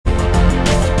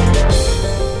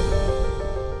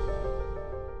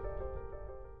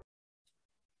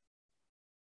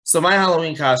So my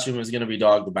Halloween costume is going to be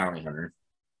Dog the Bounty Hunter.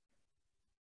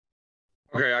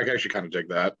 Okay, I actually kind of dig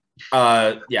that.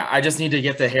 Yeah, I just need to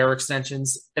get the hair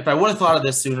extensions. If I would have thought of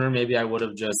this sooner, maybe I would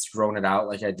have just grown it out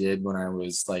like I did when I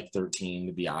was like 13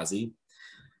 to be Ozzy.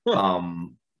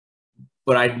 Um,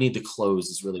 but I need the clothes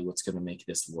is really what's going to make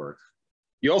this work.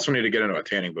 You also need to get into a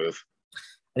tanning booth.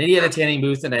 I need to get a tanning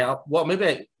booth, and I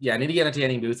need to get a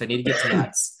tanning booth. I need to get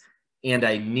tats, and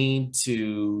I need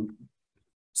to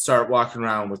start walking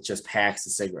around with just packs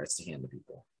of cigarettes to hand to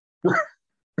people.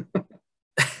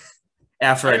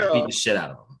 After I beat the shit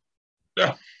out of them.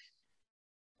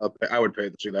 Yeah. I would pay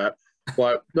to see that.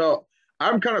 But no,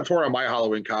 I'm kind of torn on my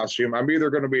Halloween costume. I'm either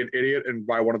going to be an idiot and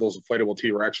buy one of those inflatable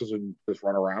T-Rexes and just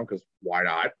run around, because why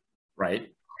not?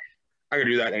 Right. I can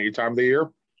do that any time of the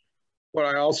year. But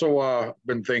I also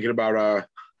been thinking about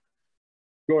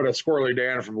going to Squirrely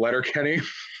Dan from Letterkenny,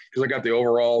 because I got the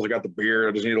overalls, I got the beard.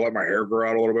 I just need to let my hair grow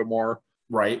out a little bit more.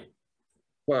 Right.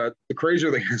 But the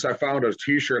crazier thing is I found a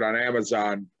T-shirt on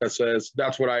Amazon that says,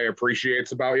 "That's what I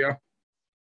appreciate about you."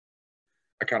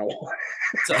 I kind of want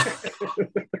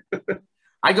it.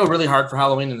 I go really hard for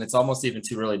Halloween, and it's almost even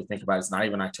too early to think about it. It's not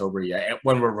even October yet.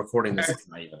 When we're recording this, it's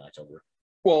not even October.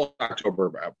 Well,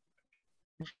 October, man.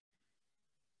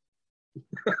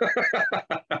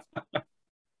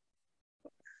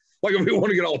 Like, if we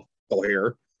want to get all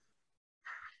hair.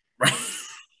 Right.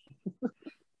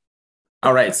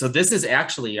 All right. So this is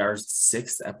actually our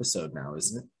 6th episode now,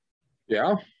 isn't it?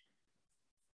 Yeah.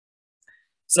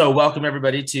 So welcome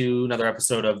everybody to another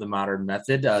episode of The Modern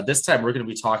Method. This time we're going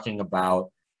to be talking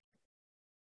about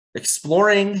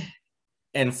exploring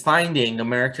and finding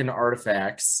American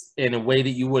artifacts in a way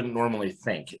that you wouldn't normally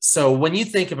think. So when you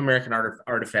think of American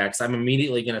artifacts, I'm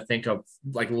immediately going to think of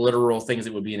like literal things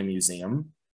that would be in a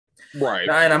museum. Right.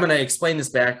 And I'm going to explain this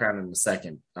background in a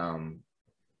second. I'm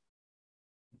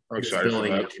excited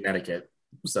building in Connecticut.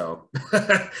 So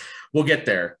we'll get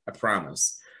there, I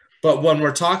promise. But when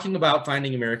we're talking about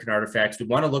finding American artifacts, we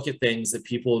want to look at things that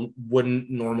people wouldn't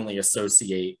normally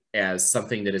associate as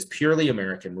something that is purely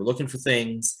American. We're looking for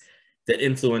things that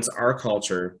influence our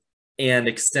culture and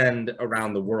extend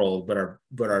around the world,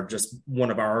 but are just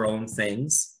one of our own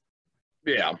things.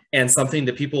 Yeah. And something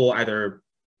that people either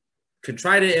can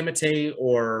try to imitate,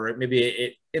 or maybe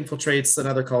it infiltrates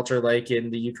another culture, like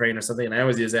in the Ukraine or something. And I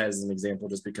always use that as an example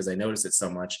just because I notice it so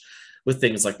much with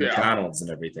things like McDonald's and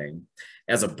everything,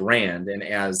 as a brand and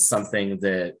as something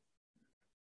that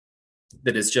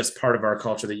is just part of our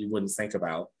culture that you wouldn't think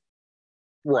about.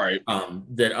 Right.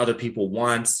 That other people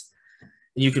want.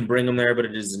 You can bring them there, but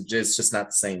it's just not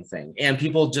the same thing. And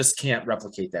people just can't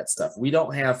replicate that stuff. We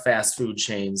don't have fast food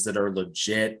chains that are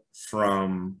legit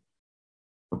from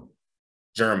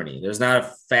Germany. There's not a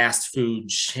fast food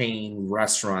chain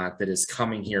restaurant that is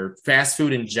coming here. Fast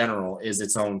food in general is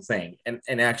its own thing. And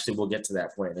actually, we'll get to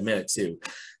that point in a minute too.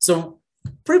 So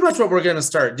pretty much what we're going to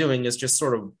start doing is just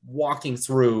sort of walking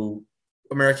through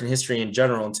American history in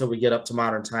general until we get up to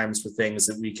modern times for things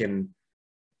that we can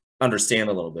understand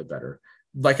a little bit better.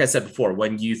 Like I said before,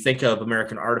 when you think of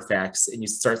American artifacts and you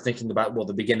start thinking about, well,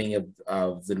 the beginning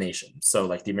of the nation, so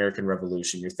like the American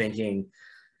Revolution, you're thinking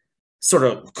sort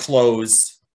of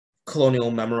clothes,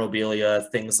 colonial memorabilia,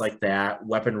 things like that,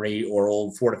 weaponry, or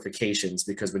old fortifications,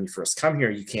 because when you first come here,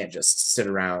 you can't just sit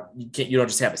around. You don't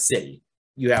just have a city.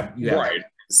 You have right.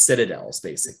 Citadels,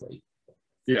 basically.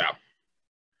 Yeah.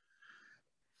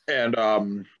 And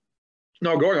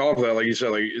no, going off of that, like you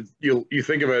said, like you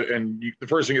think of it, and the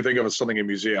first thing you think of is something in a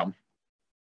museum.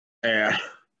 And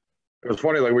it was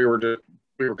funny, like we were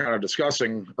kind of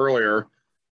discussing earlier,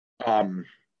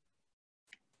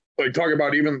 like talking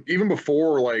about even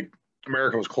before like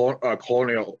America was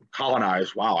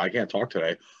colonized. Wow, I can't talk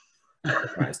today.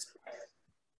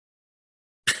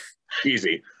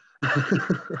 Easy.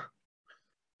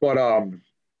 But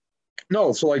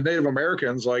no, so like Native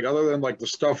Americans, like other than like the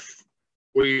stuff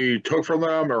we took from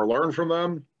them or learned from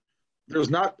them, there's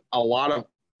not a lot of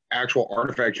actual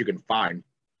artifacts you can find.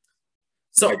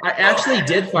 So like, I actually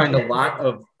did find a lot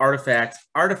of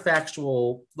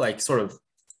artifactual, like sort of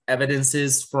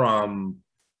evidences from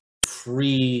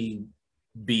pre-BC.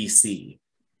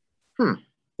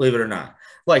 Believe it or not.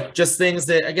 Like just things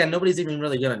that, again, nobody's even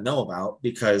really going to know about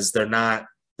because they're not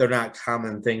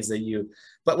common things that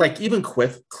but like even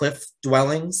cliff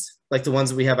dwellings, like the ones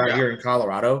that we have out here in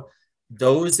Colorado,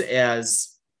 those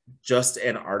as just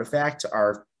an artifact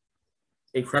are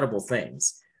incredible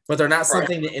things, but they're not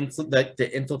something that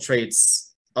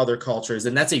infiltrates other cultures.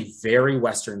 And that's a very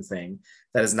Western thing.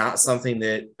 That is not something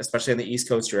that, especially on the East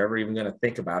Coast, you're ever even going to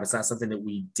think about. It's not something that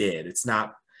we did. It's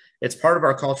part of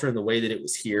our culture in the way that it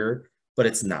was here, but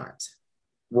it's not.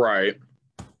 Right.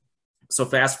 So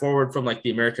fast forward from like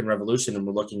the American Revolution, and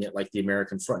we're looking at like the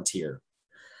American frontier,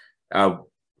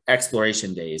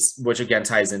 exploration days, which again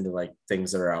ties into like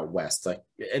things that are out west. Like,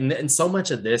 and so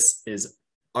much of this is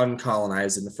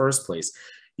uncolonized in the first place.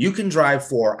 You can drive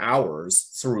 4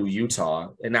 hours through Utah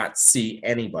and not see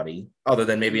anybody other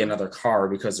than maybe another car,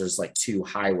 because there's like 2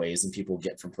 highways and people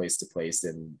get from place to place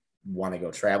and want to go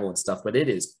travel and stuff. But it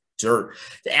is dirt,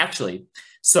 actually.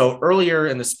 So earlier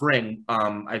in the spring,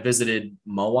 I visited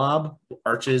Moab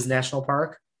Arches National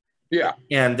Park. Yeah.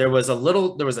 And there was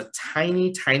a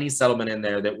tiny, tiny settlement in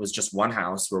there that was just one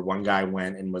house where one guy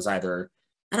went and was either,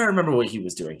 I don't remember what he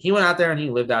was doing. He went out there and he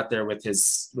lived out there with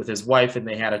his wife, and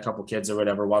they had a couple kids or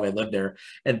whatever while they lived there.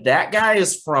 And that guy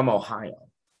is from Ohio.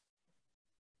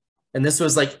 And this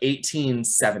was like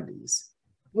 1870s.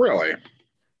 Really?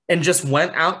 And just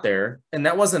went out there, and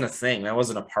that wasn't a thing. That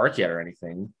wasn't a park yet or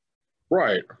anything.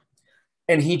 Right.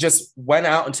 And he just went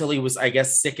out until he was, I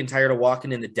guess, sick and tired of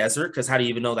walking in the desert, because how do you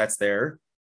even know that's there?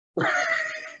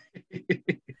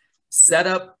 Set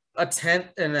up a tent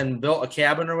and then built a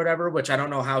cabin or whatever, which I don't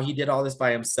know how he did all this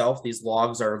by himself. These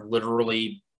logs are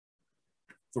literally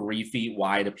 3 feet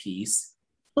wide a piece.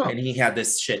 Huh. And he had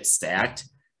this shit stacked.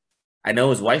 I know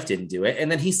his wife didn't do it. And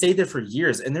then he stayed there for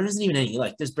years, and there isn't even any,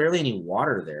 like, there's barely any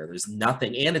water there. There's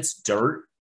nothing. And it's dirt.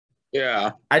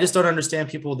 Yeah. I just don't understand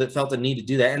people that felt the need to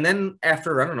do that. And then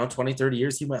after, I don't know, 20, 30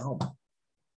 years, he went home.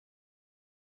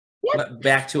 What?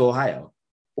 Back to Ohio.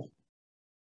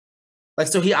 Like,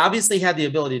 so he obviously had the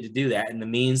ability to do that and the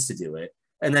means to do it,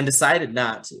 and then decided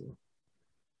not to.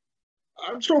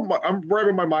 I'm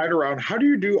wrapping my mind around, how do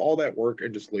you do all that work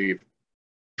and just leave?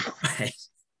 Right.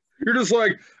 You're just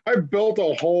like, I built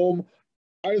a home,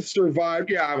 I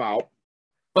survived. Yeah, I'm out.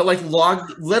 But like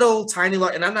little tiny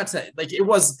log, and I'm not saying, like, it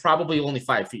was probably only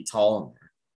 5 feet tall in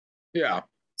there. Yeah.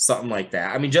 Something like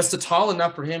that. I mean, just tall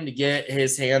enough for him to get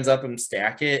his hands up and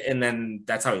stack it, and then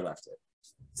that's how he left it.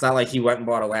 It's not like he went and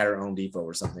bought a ladder at Home Depot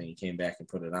or something. He came back and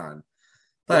put it on.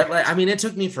 But like, I mean, it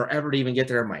took me forever to even get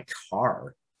there in my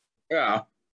car. Yeah.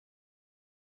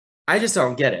 I just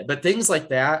don't get it. But things like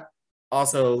that,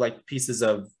 also like pieces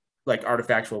of like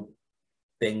artifactual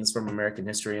things from American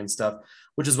history and stuff,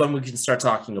 which is when we can start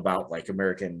talking about like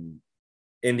American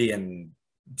Indian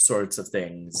sorts of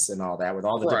things and all that with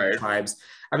all the different tribes.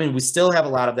 I mean, we still have a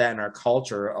lot of that in our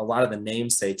culture. A lot of the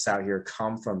namesakes out here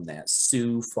come from that.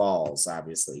 Sioux Falls,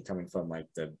 obviously, coming from like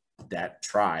that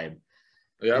tribe.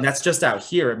 Yep. And that's just out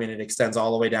here. I mean, it extends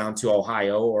all the way down to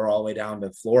Ohio or all the way down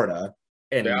to Florida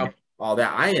and all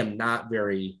that. I am not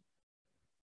very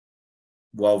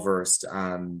well versed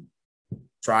on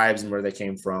tribes and where they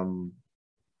came from,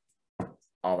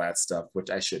 all that stuff, which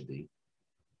I should be.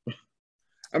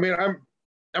 I mean,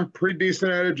 I'm pretty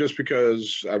decent at it just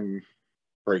because I'm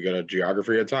pretty good at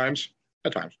geography at times.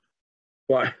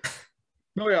 But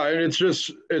no, yeah, and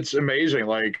it's amazing.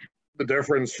 Like the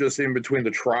difference just in between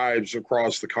the tribes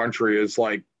across the country is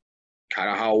like kind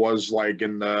of how it was like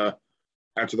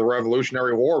after the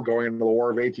Revolutionary War, going into the War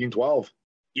of 1812,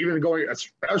 even going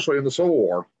especially in the Civil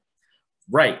War.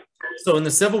 Right. So in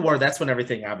the Civil War, that's when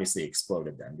everything obviously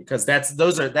exploded then, because that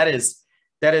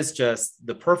is just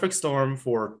the perfect storm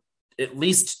for at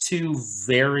least 2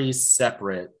 very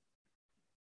separate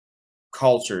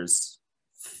cultures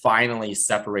finally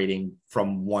separating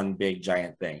from one big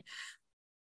giant thing.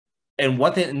 And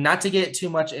one thing, not to get too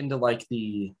much into like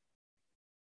the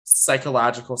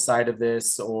psychological side of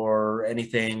this or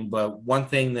anything, but one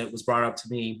thing that was brought up to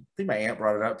me, I think my aunt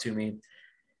brought it up to me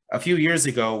a few years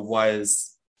ago,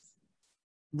 was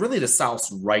really the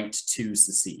South's right to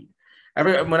secede.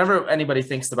 Whenever anybody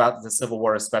thinks about the Civil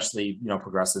War, especially,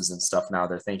 progressives and stuff, now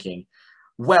they're thinking,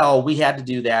 well, we had to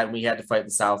do that and we had to fight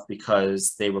the South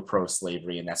because they were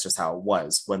pro-slavery and that's just how it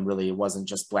was, when really it wasn't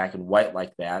just black and white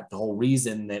like that. The whole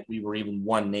reason that we were even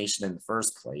one nation in the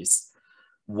first place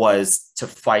was to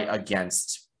fight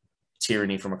against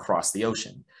tyranny from across the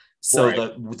ocean.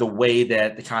 So the way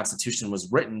that the Constitution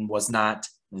was written was not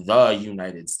the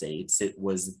United States, it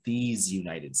was these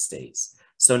United States.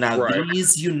 So now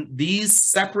these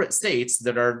separate states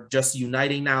that are just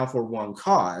uniting now for one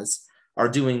cause are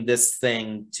doing this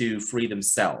thing to free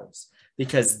themselves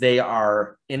because they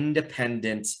are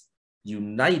independent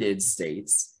United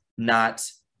States, not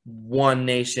one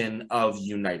nation of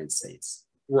United States.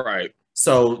 Right.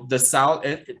 So the South,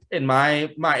 in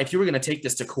my if you were going to take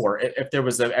this to court, if there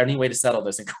was any way to settle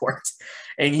this in court,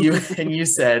 and you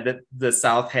said that the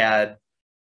South had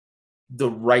the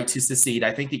right to secede,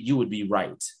 I think that you would be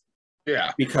right.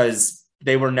 Yeah. Because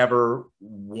they were never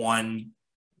one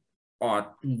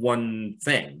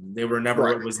thing. They were never,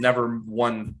 it was never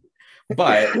one.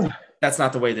 But that's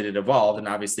not the way that it evolved. And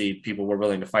obviously people were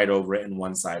willing to fight over it and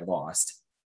one side lost,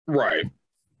 Right.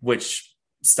 which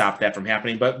stopped that from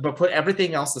happening. But put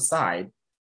everything else aside,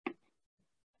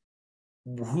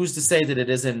 who's to say that it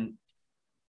isn't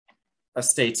a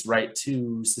state's right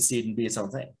to secede and be its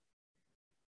own thing?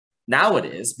 Now it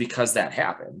is, because that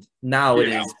happened. Now it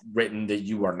is written that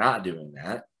you are not doing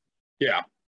that. Yeah.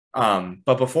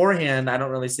 But beforehand, I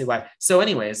don't really see why. So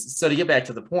anyways, so to get back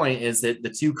to the point is that the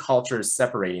two cultures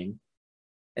separating,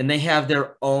 and they have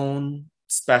their own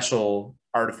special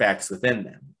artifacts within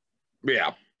them.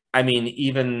 Yeah. I mean,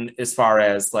 even as far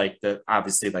as like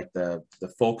obviously like the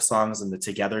folk songs and the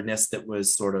togetherness that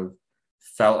was sort of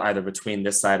felt either between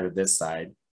this side or this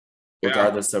side,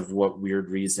 regardless of what weird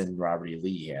reason Robert E.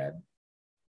 Lee had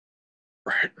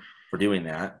for doing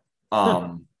that.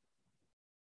 And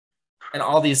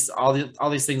all these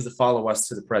things that follow us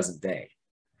to the present day.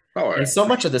 And so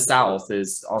much of the South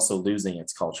is also losing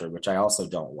its culture, which I also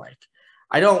don't like.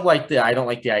 I don't like the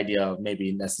idea of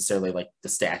maybe necessarily like the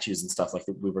statues and stuff like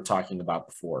that we were talking about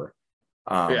before.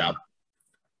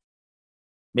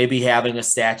 Maybe having a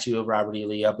statue of Robert E.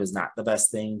 Lee up is not the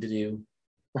best thing to do.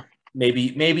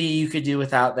 Maybe you could do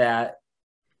without that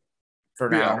for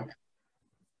now.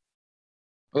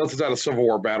 Unless it's at a Civil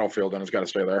War battlefield, then it's got to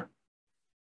stay there.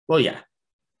 Well, yeah.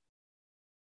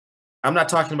 I'm not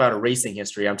talking about erasing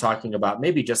history. I'm talking about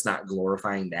maybe just not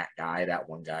glorifying that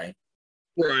one guy.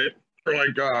 Right. Or like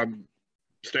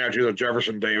statue of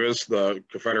Jefferson Davis, the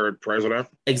Confederate president.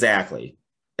 Exactly.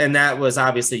 And that was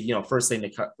obviously, first thing to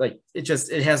cut. Like it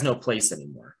has no place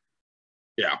anymore.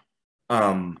 Yeah.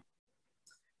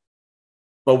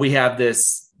 But we have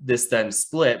this then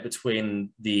split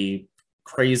between the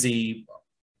crazy.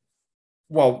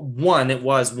 Well, it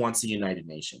was once a united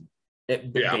nation.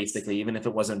 Basically, even if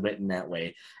it wasn't written that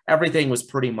way, everything was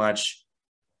pretty much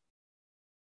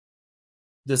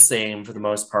the same for the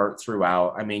most part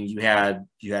throughout. I mean, you had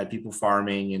people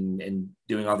farming and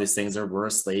doing all these things. There were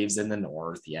slaves in the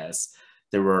North. Yes,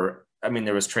 there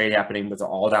was trade happening with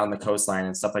all down the coastline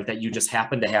and stuff like that. You just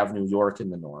happened to have New York in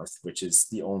the North, which is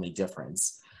the only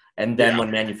difference. And then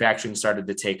when manufacturing started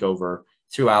to take over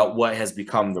throughout what has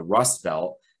become the Rust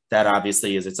Belt, that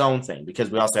obviously is its own thing, because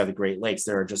we also have the Great Lakes.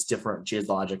 There are just different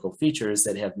geological features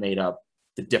that have made up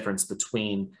the difference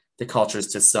between the cultures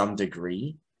to some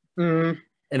degree. Mm-hmm.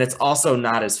 And it's also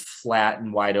not as flat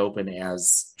and wide open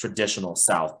as traditional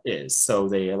South is. So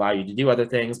they allow you to do other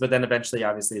things, but then eventually,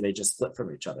 obviously, they just split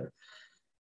from each other.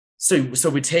 So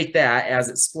we take that as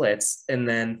it splits, and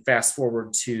then fast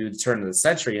forward to the turn of the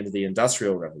century into the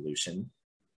Industrial Revolution,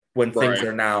 when things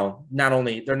are now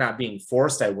they're not being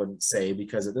forced, I wouldn't say,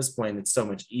 because at this point it's so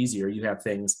much easier. You have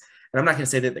things, and I'm not going to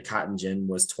say that the cotton gin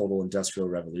was total industrial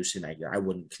revolution. I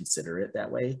wouldn't consider it that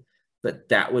way, but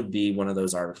that would be one of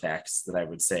those artifacts that I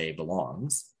would say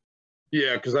belongs.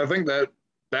 Yeah, because I think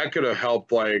that could have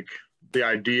helped like the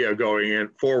idea going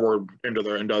forward into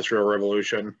the Industrial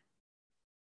Revolution.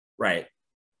 Right.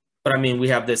 But I mean, we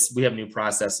have new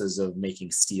processes of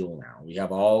making steel now. We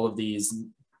have all of these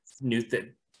new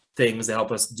things that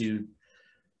help us do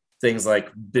things like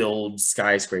build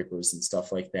skyscrapers and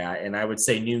stuff like that. And I would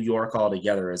say New York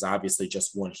altogether is obviously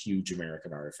just one huge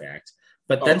American artifact.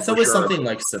 But then so is something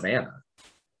like Savannah.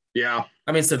 Yeah.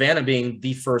 I mean, Savannah being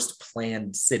the first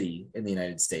planned city in the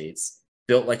United States,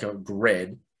 built like a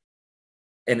grid,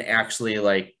 and actually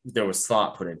like there was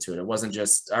thought put into it. It wasn't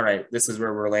just, all right, this is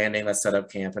where we're landing, let's set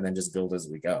up camp and then just build as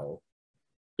we go.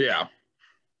 Yeah.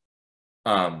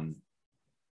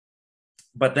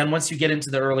 But then once you get into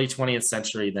the early 20th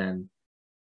century, then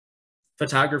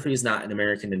photography is not an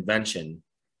American invention.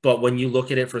 But when you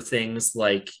look at it for things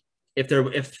like,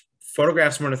 if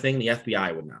photographs weren't a thing, the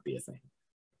FBI would not be a thing.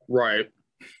 Right.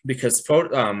 Because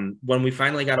when we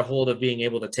finally got a hold of being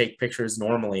able to take pictures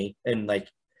normally, and like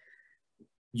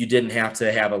you didn't have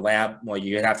to have a lab. Well,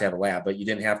 you have to have a lab, but you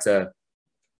didn't have to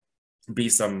be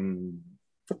some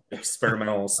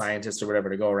experimental scientist or whatever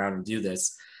to go around and do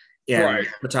this. And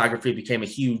photography became a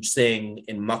huge thing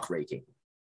in muckraking.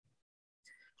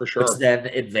 For sure. Which then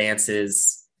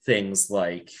advances things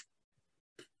like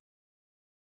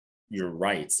your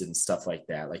rights and stuff like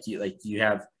that. Like you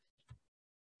have,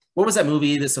 what was that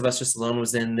movie that Sylvester Stallone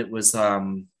was in that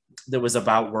was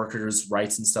about workers'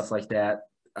 rights and stuff like that?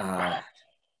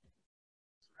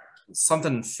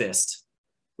 Something Fist.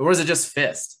 Or was it just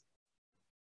Fist?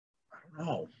 I don't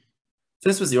know.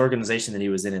 Fist was the organization that he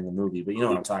was in the movie, but you know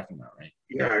what I'm talking about, right?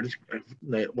 Yeah.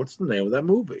 What's the name of that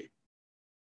movie?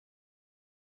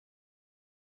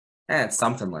 It's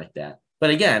something like that. But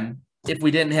again, if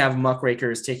we didn't have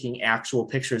muckrakers taking actual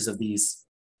pictures of these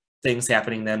things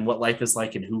happening then, what life is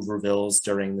like in Hoovervilles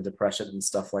during the Depression and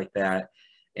stuff like that,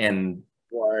 and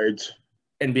Right.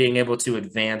 and being able to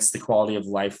advance the quality of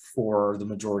life for the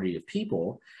majority of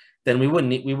people, then we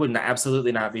wouldn't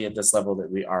absolutely not be at this level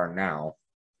that we are now.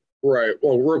 Right.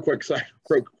 Well, quick side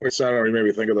note, you made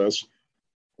me think of this.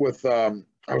 With I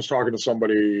was talking to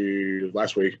somebody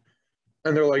last week,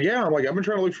 and they're like, "Yeah," I'm like, "I've been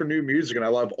trying to look for new music, and I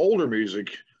love older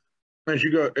music." And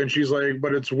she's like,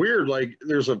 "But it's weird. Like,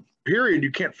 there's a period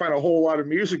you can't find a whole lot of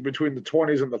music between the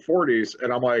 20s and the 40s."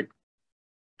 And I'm like,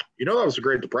 that was the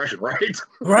Great Depression, right?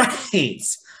 Right.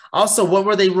 Also, what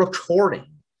were they recording?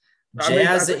 I mean,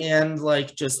 Jazz and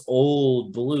like just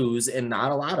old blues and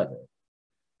not a lot of it.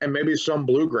 And maybe some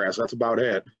bluegrass. That's about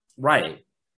it. Right.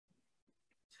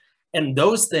 And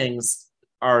those things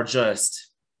are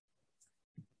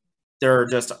they're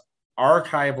just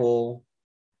archival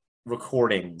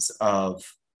recordings of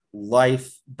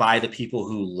life by the people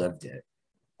who lived it.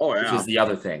 Oh, Which is the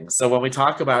other thing. So when we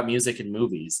talk about music and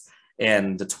movies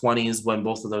and the 20s, when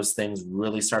both of those things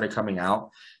really started coming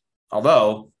out,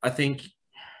 although I think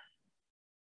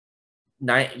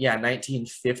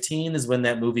 1915 is when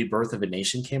that movie Birth of a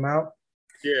Nation came out.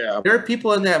 Yeah. There are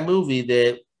people in that movie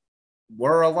that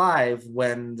were alive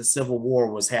when the Civil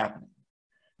War was happening.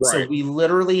 Right. So we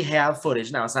literally have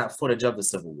footage. Now, it's not footage of the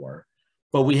Civil War,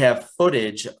 but we have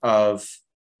footage of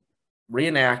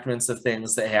reenactments of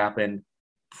things that happened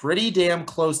pretty damn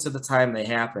close to the time they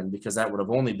happened, because that would have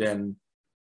only been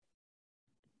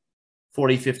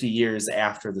 40, 50 years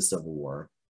after the Civil War.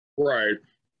 Right.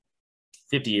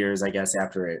 50 years, I guess,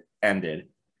 after it ended.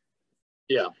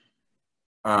 Yeah.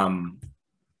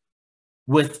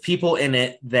 With people in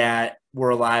it that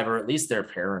were alive, or at least their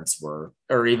parents were,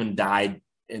 or even died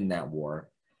in that war.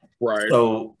 Right.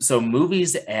 So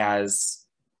movies as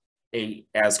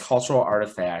cultural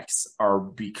artifacts are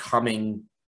becoming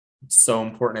so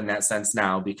important in that sense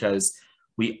now, because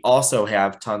we also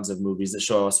have tons of movies that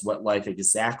show us what life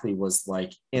exactly was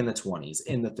like in the 20s,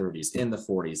 in the 30s, in the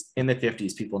 40s, in the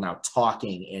 50s, people now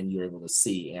talking, and you're able to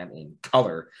see, and in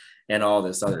color and all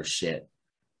this other shit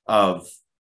of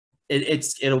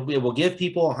it will give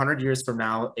people 100 years from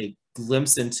now a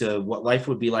glimpse into what life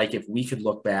would be like if we could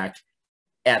look back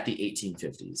at the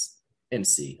 1850s and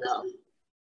see. Yeah.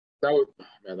 That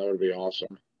would be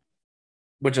awesome.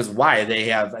 Which is why they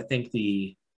have, I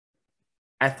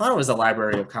thought it was the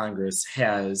Library of Congress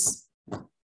has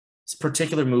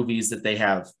particular movies that they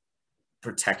have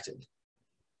protected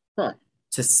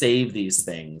to save these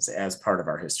things as part of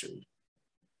our history.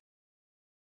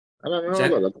 I don't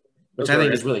know. Which I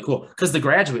think is really cool, because The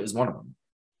Graduate is one of them.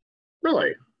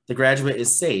 Really? The Graduate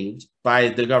is saved by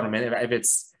the government. If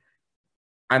it's,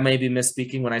 I may be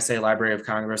misspeaking when I say Library of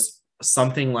Congress,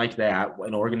 something like that,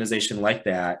 an organization like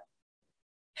that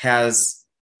has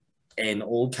an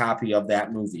old copy of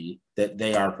that movie that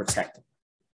they are protecting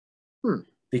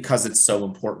because it's so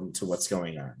important to what's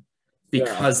going on.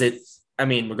 Because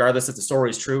regardless if the story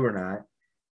is true or not,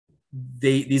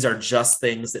 these are just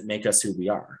things that make us who we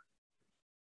are.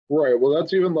 Right. Well,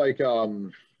 that's even like,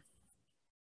 what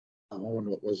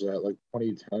was that? Like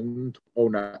 2010,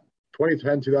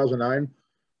 2009,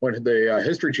 when the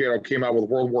History Channel came out with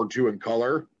World War II in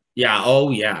color. Yeah. Oh,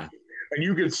 yeah. And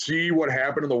you could see what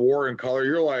happened in the war in color.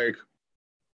 You're like,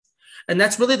 and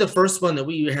that's really the first one that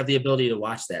we have the ability to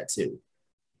watch that too.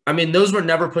 I mean, those were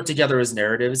never put together as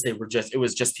narratives. It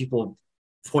was just people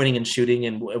pointing and shooting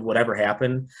and whatever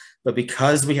happened. But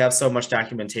because we have so much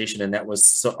documentation, and that was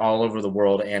so all over the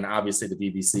world, and obviously the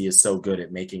BBC is so good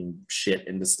at making shit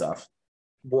into stuff.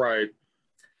 Right.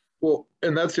 Well,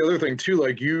 and that's the other thing too.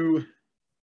 Like the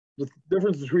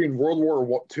difference between World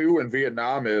War II and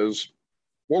Vietnam is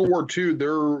World War II,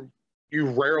 you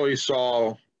rarely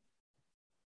saw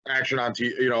action on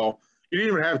TV. You didn't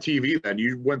even have TV then.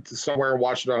 You went to somewhere and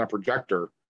watched it on a projector.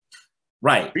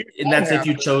 Right. And that's if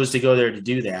you chose to go there to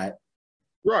do that.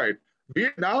 Right.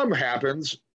 Vietnam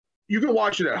happens, you can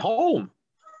watch it at home.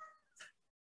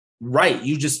 Right.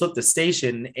 You just flip the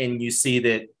station and you see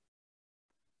that,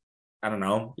 I don't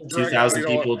know, 2,000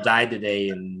 people died today.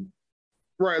 And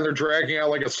right. They're dragging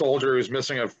out like a soldier who's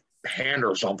missing a hand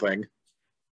or something.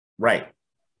 Right.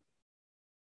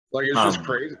 Like, it's just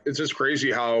crazy. It's just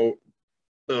crazy how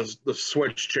the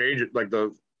switch changed. Like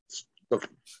the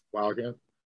wow, again.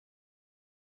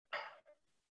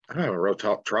 I'm having real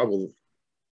tough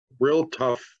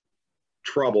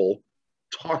trouble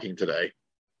talking today.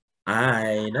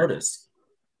 I noticed.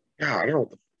 Yeah, I don't know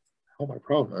what the hell my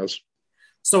problem is.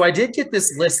 So I did get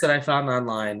this list that I found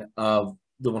online of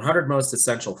the 100 most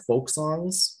essential folk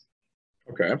songs.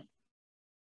 Okay.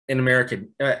 In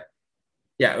American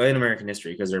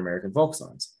history, because they're American folk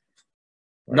songs.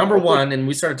 Right. Number one, and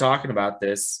we started talking about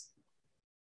this.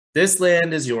 This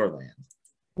land is your land.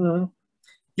 Mhm.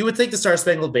 You would think the Star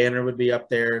Spangled Banner would be up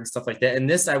there and stuff like that. And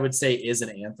this, I would say, is an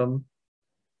anthem.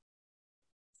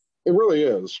 It really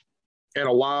is. And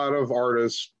a lot of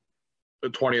artists, the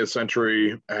 20th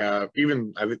century, have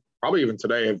even, I think, probably even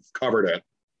today, have covered it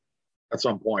at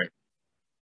some point.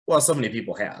 Well, so many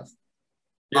people have.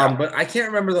 Yeah. But I can't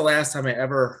remember the last time I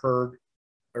ever heard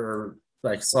or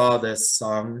like saw this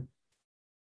song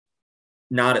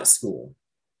not at school.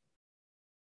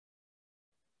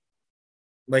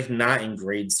 Like not in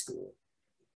grade school.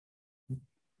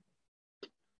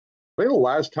 I think the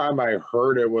last time I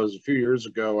heard it was a few years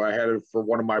ago. I had it for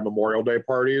one of my Memorial Day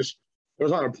parties. It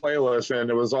was on a playlist and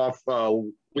it was off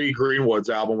Lee Greenwood's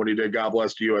album when he did God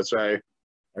Bless the USA.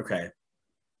 Okay.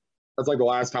 That's like the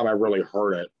last time I really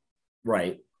heard it.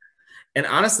 Right. And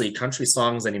honestly, country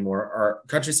songs anymore are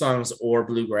country songs or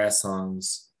bluegrass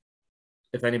songs.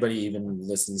 If anybody even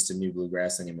listens to new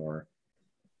bluegrass anymore,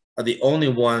 are the only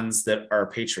ones that are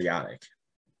patriotic.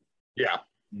 Yeah.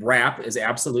 Rap is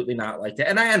absolutely not like that.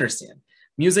 And I understand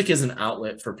music is an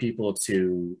outlet for people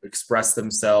to express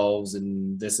themselves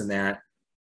and this and that.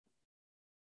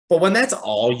 But when that's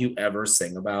all you ever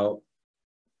sing about,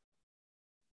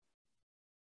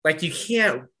 like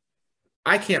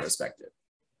I can't respect it.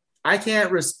 I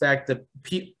can't respect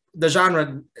the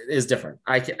genre is different.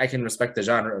 I can respect the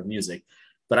genre of music,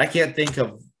 but I can't think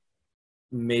of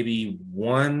maybe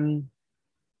one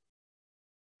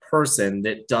person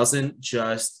that doesn't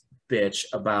just bitch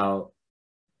about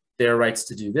their rights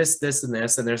to do this, this, and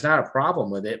this, and there's not a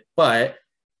problem with it. But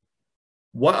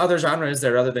what other genre is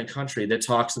there other than country that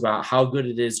talks about how good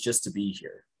it is just to be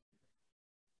here?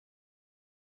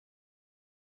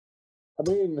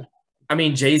 I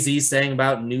mean, Jay-Z sang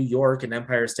about New York and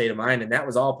Empire State of Mind, and that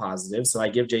was all positive. So I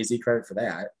give Jay-Z credit for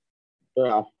that.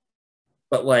 Yeah.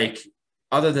 But like,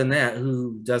 other than that,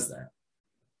 who does that?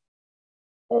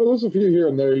 Oh, there's a few here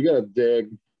and there. You got to dig.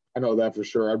 I know that for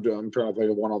sure. I'm trying to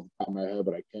think of one off the top of my head,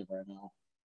 but I can't right now.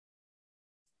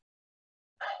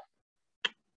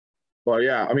 But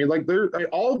yeah, I mean, like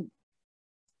all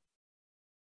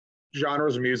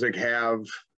genres of music have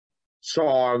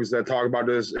songs that talk about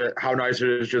this, how nice it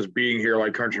is just being here,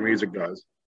 like country music does.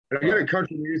 And again,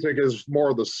 country music is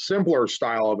more of the simpler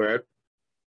style of it,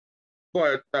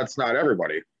 but that's not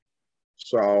everybody.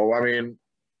 So, I mean,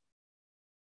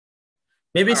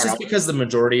 Maybe I it's don't just know. because the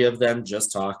majority of them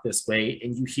just talk this way,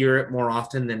 and you hear it more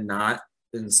often than not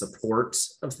in support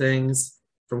of things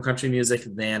from country music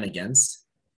than against.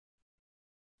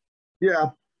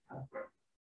 Yeah.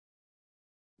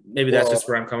 Maybe that's Well, just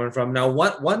where I'm coming from. Now,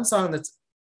 one song that's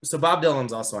so Bob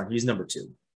Dylan's also on. He's number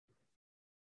two.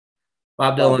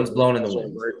 Bob Dylan's "Blown in the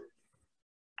Wind."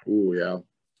 Ooh, yeah.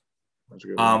 That's a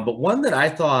good one. But one that I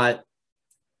thought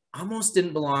almost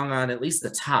didn't belong on at least the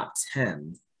top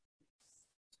 10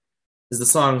 is the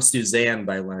song Suzanne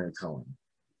by Leonard Cohen.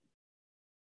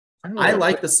 I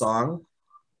like the song.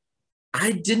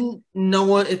 I didn't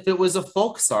know if it was a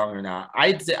folk song or not.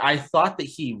 I thought that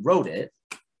he wrote it.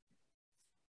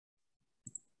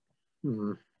 I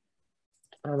don't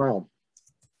know.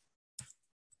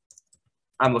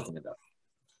 I'm looking it up.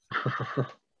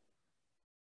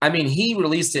 I mean, he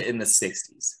released it in the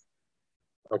 60s.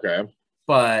 Okay.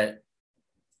 But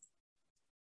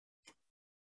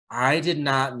I did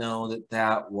not know that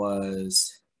that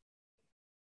was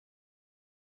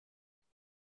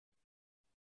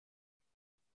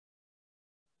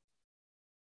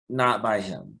not by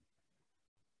him.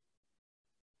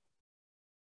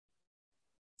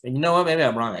 And you know what? Maybe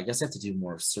I'm wrong. I guess I have to do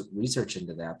more research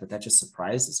into that, but that just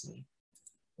surprises me.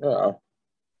 Yeah.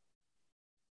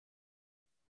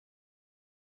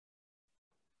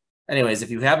 Anyways,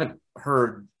 if you haven't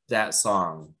heard that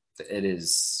song, it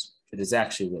is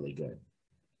actually really good.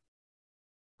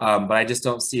 But I just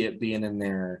don't see it being in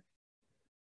there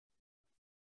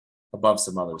above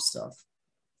some other stuff.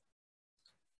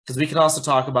 Because we can also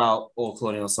talk about old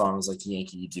colonial songs like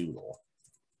Yankee Doodle.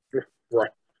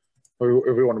 Right.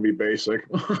 If we want to be basic.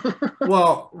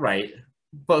 Well, right.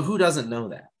 But who doesn't know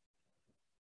that?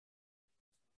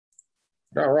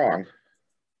 Not wrong.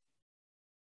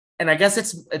 And I guess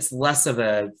it's less of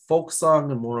a folk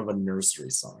song and more of a nursery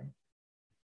song.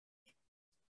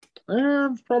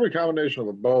 And it's probably a combination of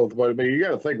the both. But I mean, you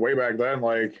got to think way back then,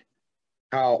 like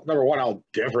how number one, how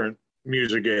different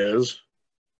music is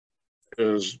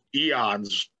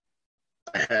eons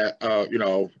ahead,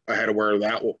 ahead of where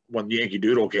that when Yankee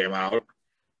Doodle came out.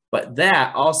 But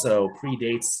that also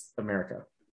predates America.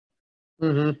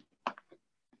 Mm-hmm.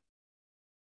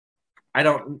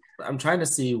 I'm trying to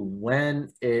see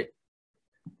when it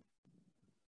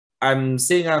I'm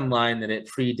seeing online that it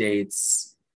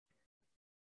predates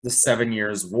the 7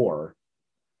 Years' War,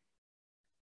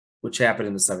 which happened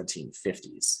in the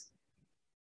 1750s.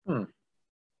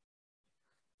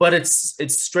 But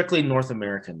it's strictly North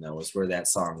American, though, is where that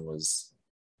song was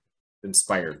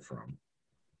inspired from.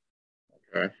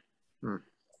 Okay.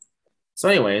 So,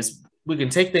 anyways, we can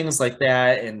take things like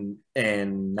that,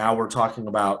 and now we're talking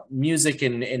about music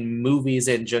and movies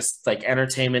and just like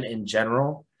entertainment in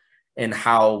general, and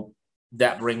how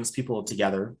that brings people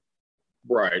together,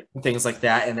 Right. things like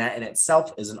that, and that in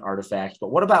itself is an artifact. But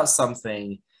what about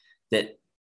something that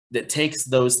takes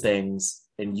those things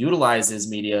and utilizes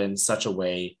media in such a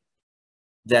way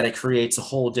that it creates a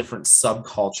whole different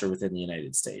subculture within the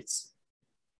United States?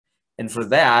 And for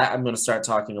that, I'm going to start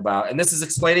talking about, and this is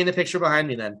explaining the picture behind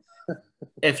me then.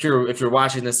 If you're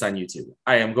watching this on YouTube,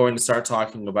 I am going to start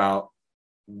talking about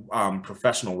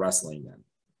professional wrestling then.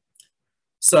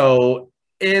 So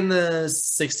in the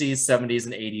 60s, 70s,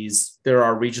 and 80s, there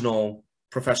are regional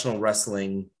professional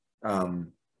wrestling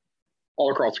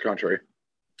all across the country.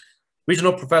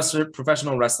 Regional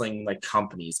professional wrestling like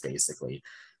companies basically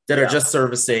that are just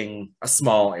servicing a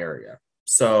small area.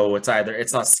 So it's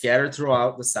not scattered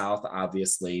throughout the South,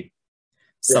 obviously.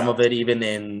 Some of it even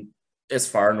in as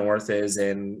far north as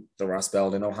in the Rust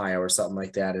Belt in Ohio or something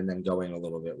like that, and then going a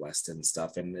little bit west and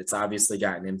stuff. And it's obviously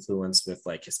gotten influence with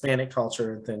like Hispanic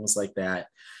culture and things like that.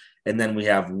 And then we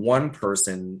have one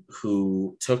person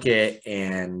who took it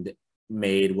and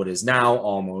made what is now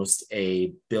almost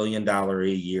 $1 billion a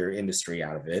year industry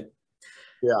out of it.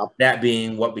 Yeah. That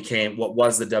being what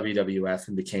was the WWF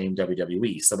and became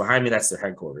WWE. So behind me, that's their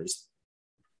headquarters.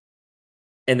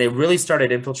 And they really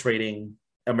started infiltrating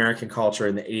American culture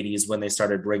in the 80s when they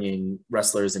started bringing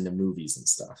wrestlers into movies and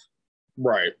stuff.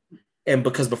 Right. And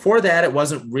because before that, it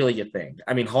wasn't really a thing.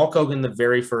 I mean, Hulk Hogan, the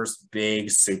very first big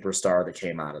superstar that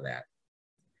came out of that.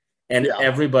 And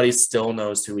everybody still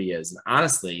knows who he is. And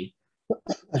honestly,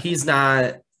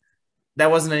 that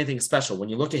wasn't anything special. When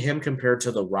you look at him compared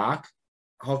to The Rock,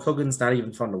 Hulk Hogan's not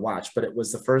even fun to watch, but it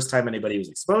was the first time anybody was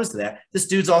exposed to that. This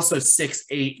dude's also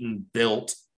 6'8" and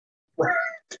built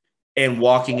and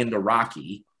walking into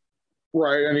Rocky.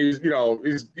 Right. And he's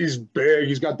big.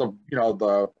 He's got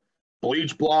the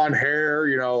bleach blonde hair,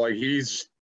 like he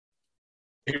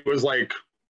was like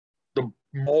the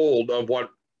mold of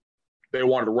what they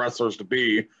wanted wrestlers to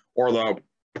be, or the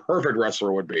perfect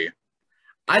wrestler would be.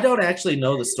 I don't actually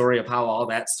know the story of how all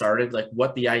that started, like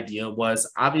what the idea was.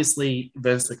 Obviously,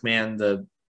 Vince McMahon, the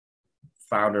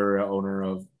founder, owner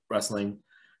of wrestling,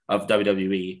 of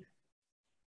WWE,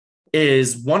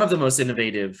 is one of the most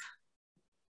innovative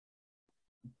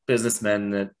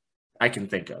businessmen that I can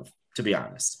think of, to be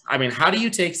honest. I mean, how do you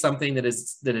take something that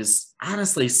is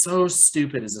honestly so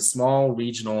stupid as a small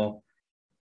regional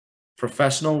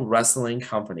professional wrestling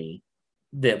company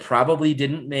that probably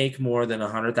didn't make more than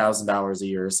 $100,000 a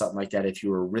year or something like that if you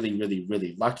were really, really,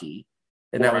 really lucky,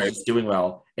 and that was just doing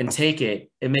well, and take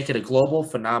it and make it a global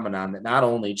phenomenon that not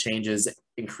only changes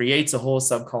and creates a whole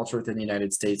subculture within the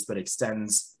United States, but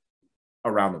extends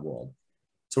around the world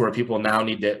to where people now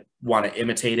want to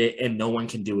imitate it, and no one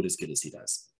can do it as good as he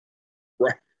does.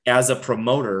 Right. As a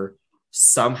promoter,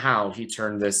 somehow he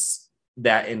turned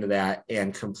that into that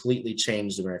and completely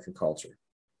changed American culture.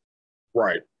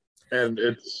 Right. And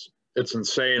it's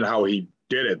insane how he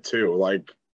did it too. Like,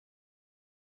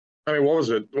 I mean, what was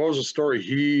it? What was the story?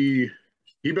 He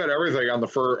bet everything on the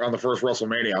first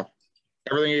WrestleMania.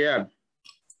 Everything he had.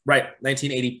 Right.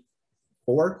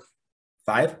 1984?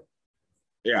 5?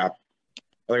 Yeah. I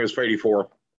think it was 84.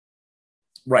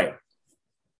 Right.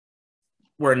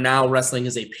 Where now wrestling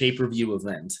is a pay-per-view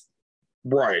event.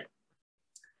 Right.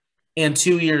 And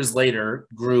 2 years later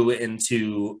grew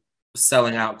into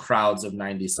selling out crowds of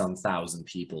 90-some thousand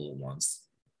people at once.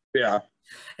 Yeah.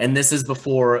 And this is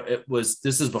before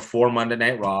Monday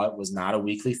Night Raw. It was not a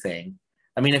weekly thing.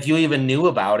 I mean, if you even knew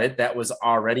about it, that was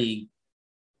already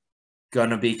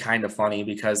gonna be kind of funny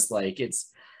because like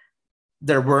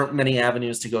there weren't many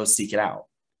avenues to go seek it out.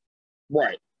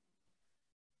 Right.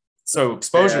 So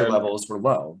exposure levels were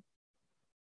low.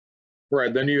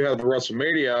 Right. Then you have the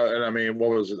WrestleMania, and I mean, what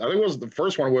was it? I think it was the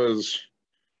first one was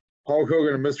Hulk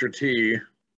Hogan and Mr. T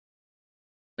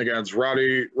against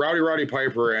Roddy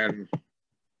Piper, and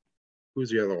who's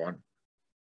the other one?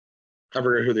 I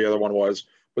forget who the other one was.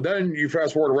 But then you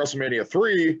fast forward to WrestleMania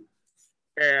 3,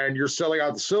 and you're selling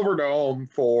out the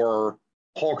Silverdome for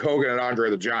Hulk Hogan and Andre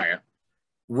the Giant.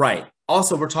 Right.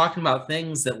 Also, we're talking about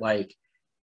things that like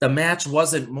the match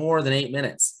wasn't more than 8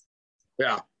 minutes.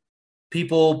 Yeah.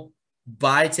 People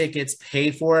buy tickets, pay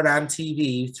for it on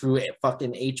TV through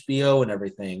fucking HBO and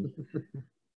everything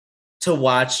to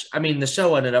watch. I mean, the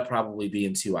show ended up probably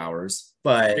being 2 hours,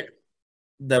 but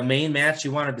the main match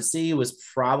you wanted to see was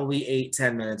probably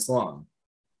 8-10 minutes long.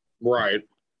 Right.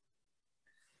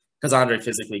 Because Andre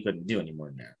physically couldn't do any more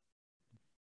than that.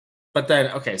 But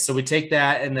then, okay, so we take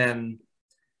that and then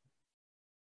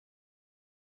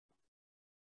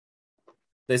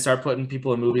they start putting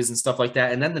people in movies and stuff like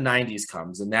that. And then the 90s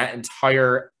comes and that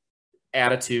entire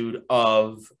attitude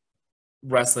of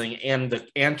wrestling and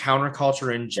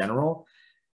counterculture in general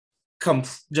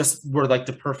just were like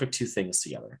the perfect two things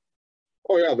together.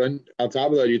 Oh yeah, then on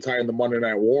top of that, you tie in the Monday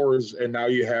Night Wars, and now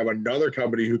you have another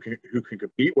company who can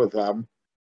compete with them.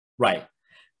 Right.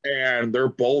 And they're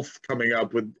both coming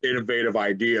up with innovative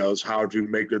ideas how to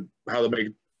make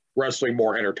wrestling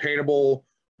more entertainable,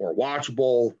 more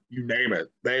watchable, you name it.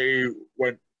 They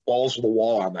went balls to the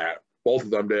wall on that. Both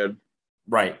of them did.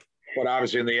 Right. But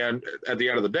obviously at the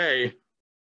end of the day.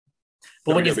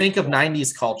 But when you think of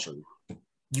 90s culture,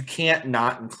 you can't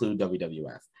not include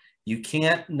WWF. You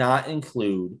can't not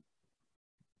include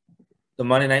the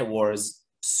Monday Night Wars,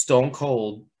 Stone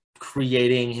Cold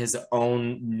creating his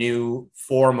own new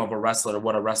form of a wrestler,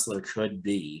 what a wrestler could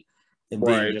be, and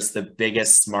being just the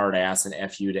biggest smart ass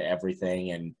and FU to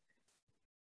everything and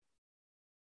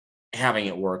having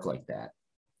it work like that.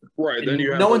 Right. Then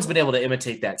no one's been able to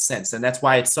imitate that since. And that's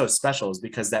why it's so special, is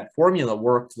because that formula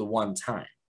worked the one time.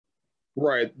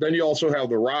 Right. Then you also have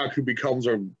The Rock, who becomes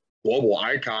a global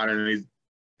icon, and he's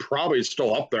probably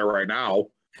still up there right now.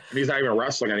 And he's not even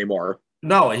wrestling anymore.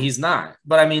 No, he's not.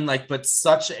 But I mean, like, but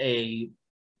such a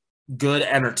good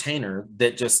entertainer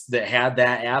that had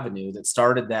that avenue, that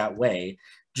started that way,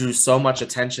 drew so much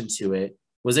attention to it,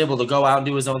 was able to go out and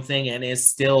do his own thing, and is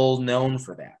still known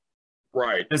for that.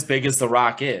 Right. As big as The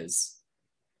Rock is.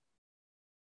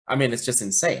 I mean, it's just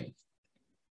insane.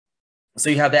 So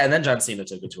you have that, and then John Cena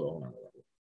took it to a whole other level.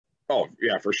 Oh,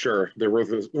 yeah, for sure. The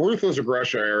Ruthless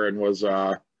Aggression era was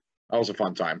that was a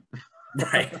fun time.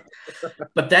 Right.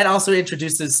 But that also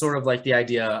introduces sort of like the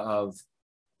idea of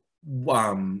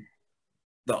the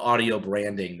audio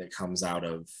branding that comes out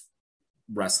of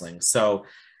wrestling. So,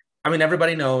 I mean,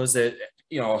 everybody knows that,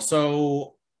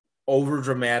 so over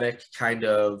dramatic kind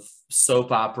of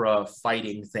soap opera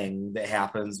fighting thing that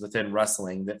happens within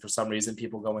wrestling that for some reason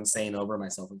people go insane over,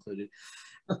 myself included.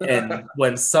 And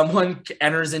when someone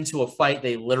enters into a fight,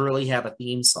 they literally have a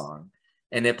theme song,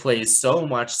 and it plays so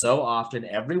much, so often,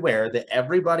 everywhere, that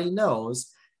everybody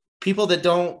knows. People that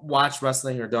don't watch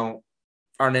wrestling or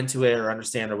aren't into it or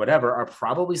understand or whatever are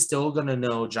probably still going to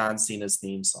know John Cena's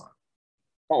theme song.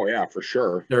 Oh yeah, for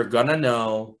sure. They're going to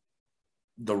know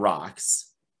The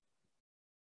Rock's.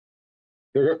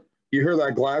 You hear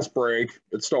that glass break,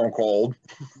 it's Stone Cold.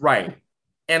 Right.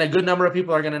 And a good number of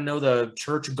people are going to know the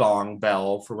church gong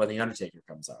bell for when The Undertaker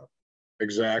comes out.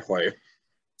 Exactly.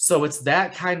 So it's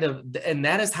that kind of, and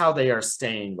that is how they are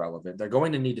staying relevant. They're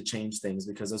going to need to change things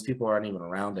because those people aren't even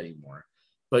around anymore.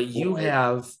 But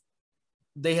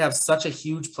they have such a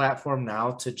huge platform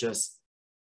now to just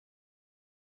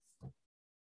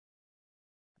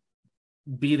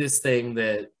be this thing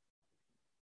that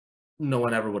no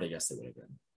one ever would have guessed it would have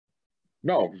been.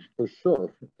 No, for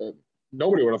sure.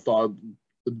 Nobody would have thought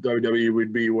the WWE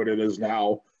would be what it is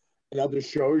now. And that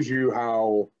just shows you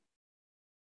how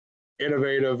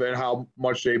innovative and how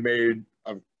much they made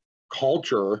a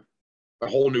culture, a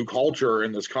whole new culture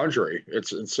in this country.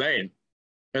 It's insane.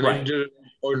 And they did it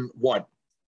in what,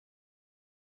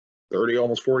 30,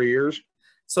 almost 40 years?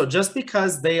 So just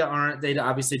because they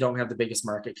obviously don't have the biggest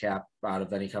market cap out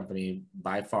of any company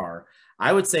by far,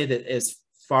 I would say that as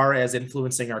far as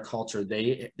influencing our culture,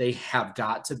 they have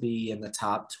got to be in the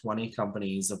top 20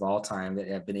 companies of all time that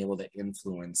have been able to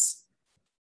influence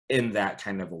in that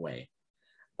kind of a way.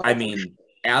 I mean,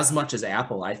 as much as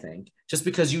Apple, I think. Just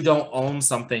because you don't own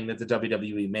something that the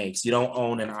WWE makes, you don't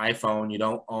own an iPhone, you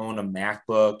don't own a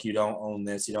MacBook, you don't own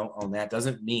this, you don't own that,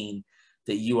 doesn't mean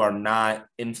that you are not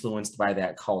influenced by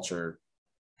that culture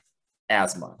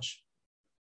as much.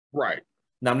 Right.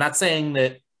 Now, I'm not saying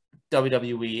that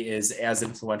WWE is as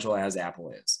influential as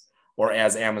Apple is or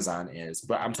as Amazon is,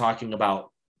 but I'm talking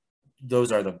about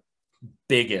those are the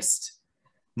biggest,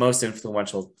 most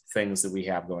influential things that we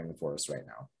have going for us right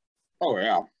now. Oh,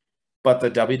 yeah. But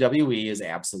the WWE is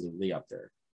absolutely up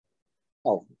there.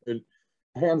 Oh, it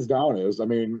hands down is. I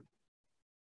mean,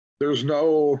 there's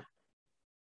no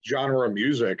genre of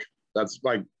music that's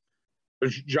like,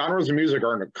 genres of music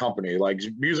aren't a company. Like,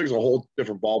 music's a whole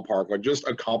different ballpark. Like, just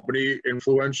a company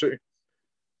influencing.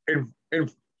 Having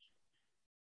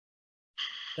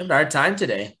a hard time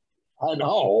today. I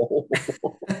know.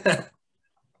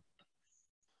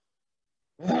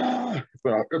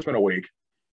 It's been a week.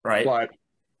 Right. But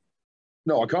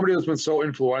No, a company that's been so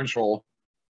influential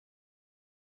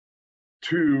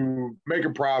to make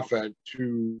a profit,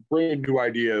 to bring in new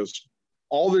ideas,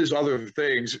 all these other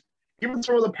things, even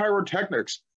some of the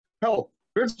pyrotechnics. Hell,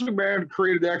 Vince McMahon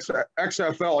created the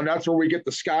XFL, and that's where we get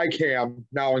the Sky Cam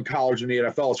now in college and the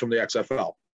NFL is from the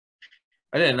XFL.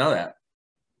 I didn't know that.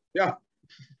 Yeah.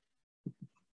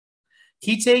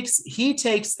 He takes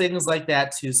things like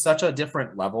that to such a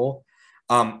different level.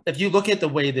 If you look at the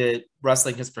way that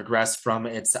wrestling has progressed from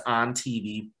its on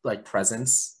TV like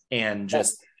presence and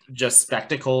just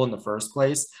spectacle in the first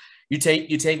place, you take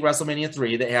WrestleMania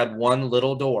 3 that had one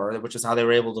little door, which is how they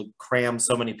were able to cram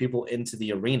so many people into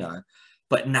the arena.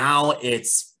 But now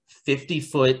it's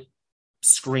 50-foot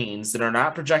screens that are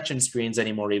not projection screens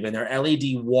anymore, even they're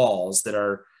LED walls that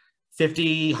are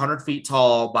 50, 100 feet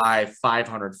tall by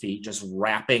 500 feet, just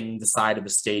wrapping the side of a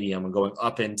stadium and going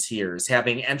up in tiers,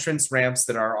 having entrance ramps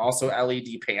that are also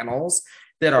LED panels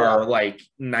that are like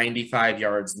 95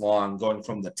 yards long, going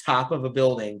from the top of a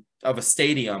building, of a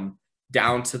stadium,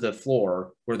 down to the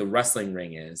floor where the wrestling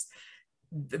ring is.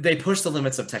 They push the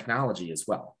limits of technology as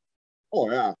well. Oh,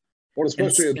 yeah. Well,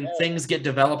 especially and things get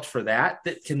developed for that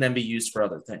can then be used for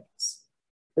other things.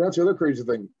 And that's the other crazy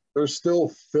thing. They're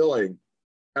still filling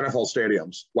NFL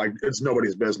stadiums like it's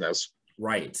nobody's business.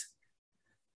 Right.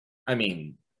 I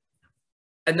mean,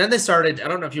 and then they started, I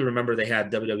don't know if you remember, they had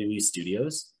WWE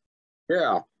Studios.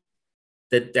 Yeah.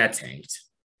 That tanked.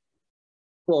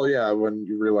 Well, yeah, when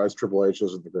you realize Triple H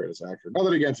isn't the greatest actor.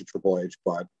 Nothing against Triple H,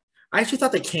 but I actually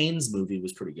thought the Kane's movie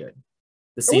was pretty good.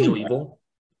 The See No Evil.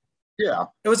 Yeah.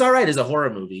 It was all right as a horror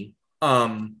movie.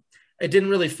 It didn't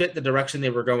really fit the direction they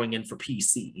were going in for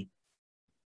PC.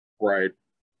 Right.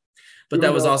 But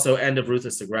that was also end of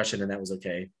Ruthless Aggression, and that was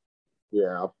okay.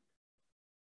 Yeah.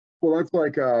 Well, that's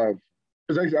like I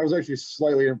was actually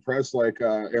slightly impressed, like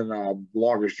in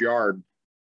Longest Yard,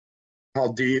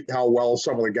 how well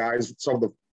some of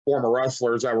the former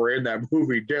wrestlers that were in that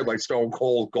movie did, like Stone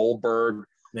Cold, Goldberg,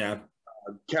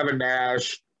 Kevin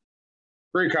Nash.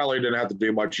 Great Khali didn't have to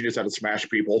do much; he just had to smash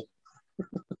people.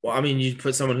 Well, I mean, you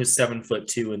put someone who's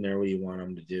 7'2" in there. What do you want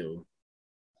him to do?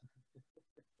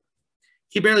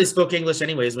 He barely spoke English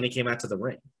anyways when he came out to the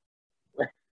ring.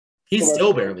 He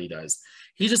still barely does.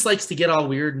 He just likes to get all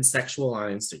weird and sexual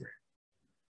on Instagram.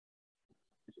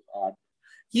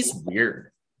 He's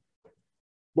weird.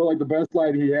 Well, like the best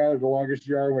line he had at The Longest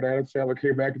Yard when Adam Sandler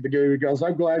came back at the game, he goes,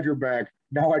 "I'm glad you're back.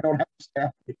 Now I don't have to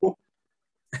stab you."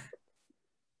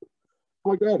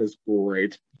 Like, that is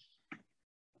great.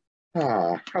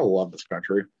 I love this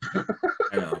country.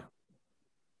 I know.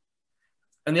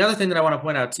 And the other thing that I want to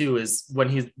point out too is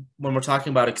when we're talking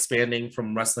about expanding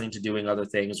from wrestling to doing other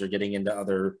things or getting into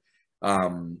other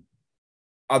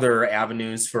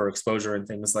avenues for exposure and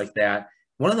things like that,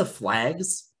 one of the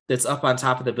flags that's up on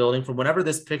top of the building from whenever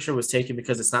this picture was taken,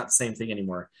 because it's not the same thing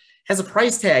anymore, has a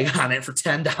price tag on it for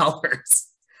 $10.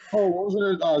 Oh,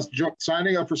 wasn't it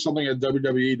signing up for something at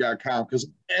WWE.com? Because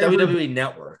WWE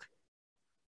Network.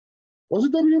 Was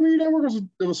it WWE Network? Or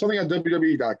it was something at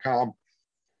WWE.com.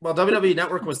 Well, WWE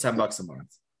Network was $10 a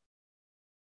month.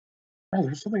 Oh,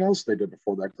 there's something else they did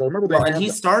before that. Because I remember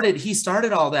he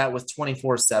started all that with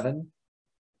 24/7.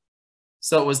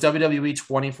 So it was WWE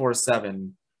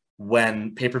 24/7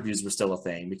 when pay-per-views were still a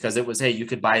thing, because it was, hey, you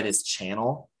could buy this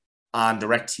channel on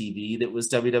DirecTV that was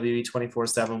WWE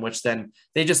 24/7, which then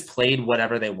they just played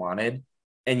whatever they wanted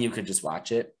and you could just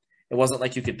watch it. It wasn't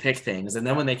like you could pick things. And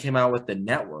then when they came out with the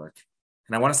network,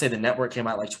 and I want to say the network came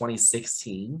out like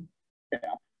 2016. Yeah.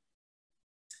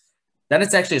 Then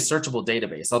it's actually a searchable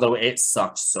database, although it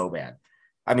sucked so bad.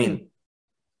 I mean,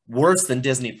 worse than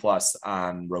Disney Plus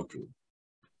on Roku.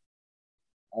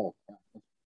 Oh.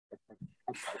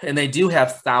 And they do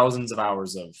have thousands of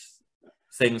hours of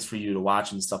things for you to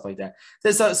watch and stuff like that.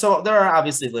 So there are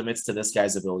obviously limits to this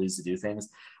guy's abilities to do things.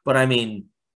 But I mean,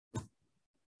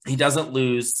 he doesn't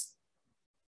lose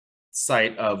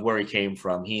sight of where he came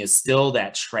from. He is still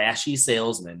that trashy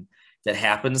salesman that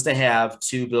happens to have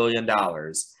 $2 billion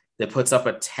that puts up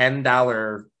a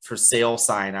 $10 for sale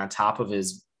sign on top of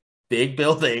his big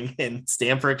building in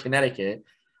Stamford, Connecticut,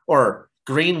 or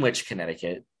Greenwich,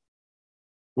 Connecticut,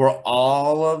 where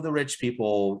all of the rich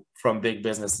people from big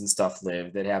business and stuff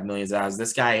live that have millions of dollars.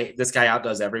 This guy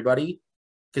outdoes everybody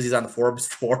because he's on the Forbes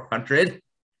 400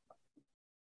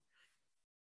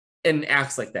 and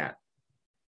acts like that.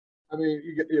 I mean,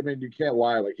 you can't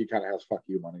lie. Like, he kind of has fuck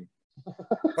you money.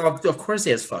 Of course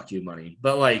he has fuck you money,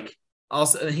 but like,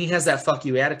 also he has that fuck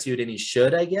you attitude, and he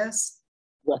should, I guess.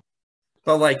 Yeah.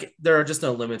 But like, there are just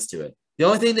no limits to it. The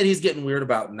only thing that he's getting weird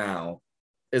about now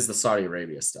is the Saudi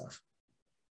Arabia stuff.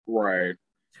 Right.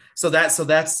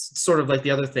 that's sort of like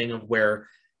the other thing of where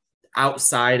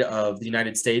outside of the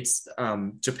United States,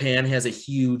 Japan has a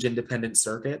huge independent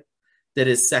circuit that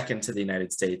is second to the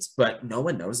United States, but no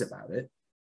one knows about it.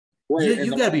 Right.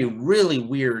 You got to be really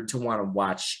weird to want to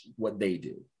watch what they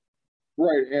do.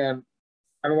 Right. And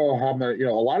I don't know how many,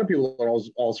 a lot of people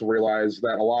also realize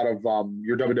that a lot of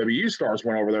your WWE stars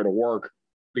went over there to work,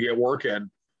 to get work in.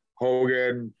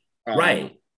 Hogan,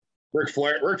 Right. Ric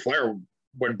Flair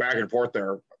went back and forth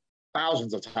there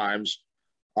thousands of times.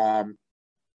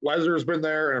 Lesnar's been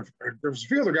there, and there's a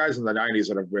few other guys in the 90s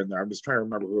that have been there. I'm just trying to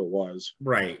remember who it was.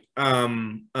 Right.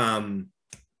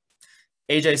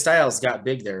 AJ Styles got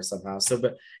big there somehow.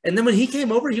 And then when he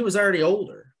came over, he was already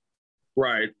older.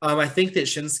 Right. I think that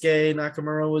Shinsuke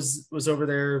Nakamura was over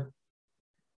there.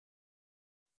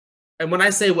 And when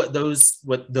I say what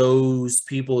those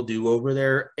people do over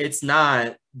there, it's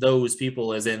not those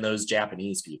people as in those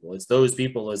Japanese people. It's those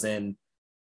people as in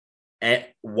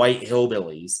white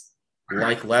hillbillies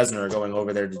like Lesnar going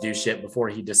over there to do shit before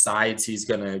he decides he's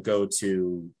going to go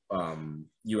to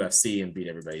UFC and beat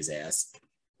everybody's ass.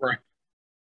 Right.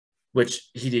 Which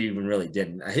he really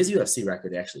didn't. His UFC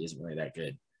record actually isn't really that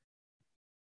good.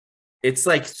 It's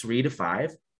like 3-5. I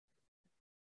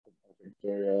think so,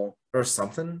 yeah. Or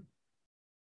something.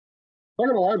 Not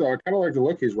gonna lie though, I kind of like the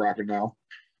look he's rocking now.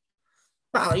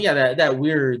 Well, yeah, that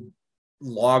weird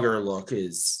logger look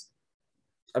is.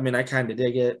 I mean, I kind of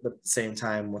dig it, but at the same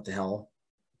time, what the hell?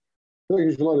 I feel like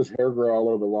he should let his hair grow a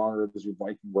little bit longer with his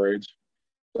Viking braids.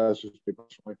 That's just me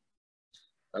personally.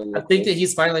 I think that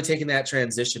he's finally taken that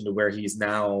transition to where he's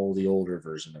now the older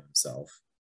version of himself.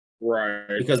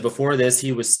 Right. Because before this,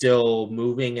 he was still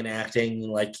moving and acting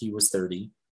like he was 30.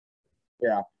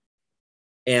 Yeah.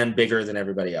 And bigger than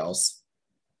everybody else.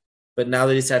 But now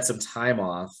that he's had some time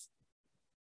off,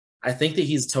 I think that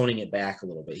he's toning it back a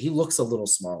little bit. He looks a little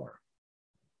smaller.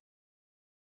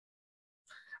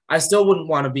 I still wouldn't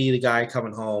want to be the guy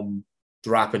coming home,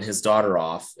 dropping his daughter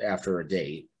off after a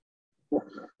date.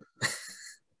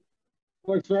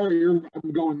 Like, sorry,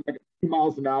 I'm going like 2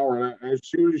 miles an hour, and as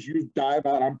soon as you dive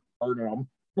out, I'm burning them.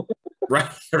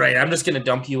 Right. I'm just going to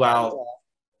dump you out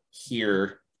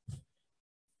here.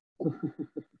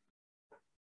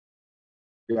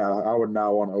 Yeah, I would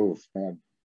not want to. Oh, man.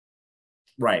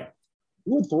 Right.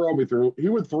 He would throw me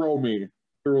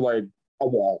through like a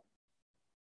wall.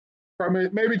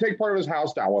 Maybe take part of his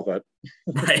house down with it.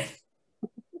 Right.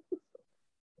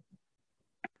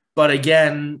 But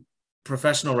again,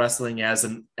 professional wrestling as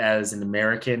an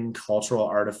American cultural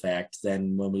artifact,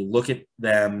 then when we look at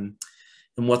them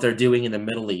and what they're doing in the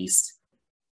Middle East,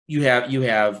 you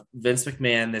have Vince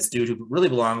McMahon, this dude who really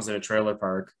belongs in a trailer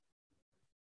park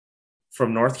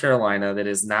from North Carolina that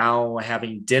is now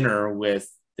having dinner with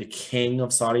the king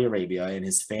of Saudi Arabia and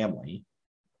his family.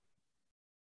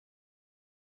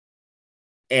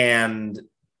 And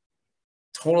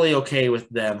totally okay with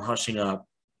them hushing up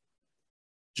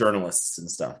journalists and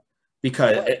stuff.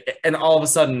 Because and all of a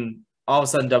sudden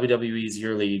WWE's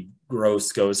yearly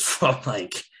gross goes from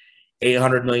like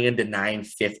 800 million to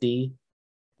 950,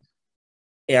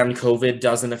 and COVID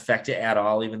doesn't affect it at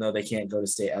all, even though they can't go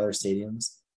to other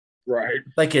stadiums. Right.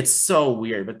 Like, it's so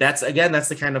weird. But that's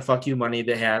the kind of fuck you money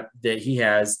that he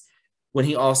has when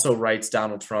he also writes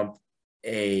Donald Trump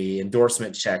a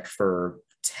endorsement check for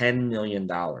 $10 million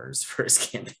for his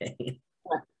campaign.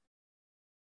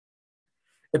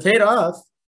 It paid off.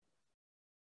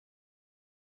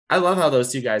 I love how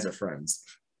those two guys are friends.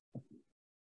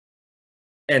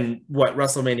 And what,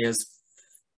 WrestleMania's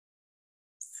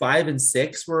 5 and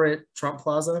 6 were at Trump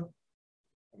Plaza?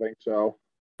 I think so.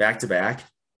 Back to back.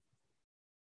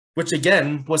 Which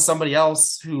again was somebody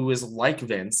else who is like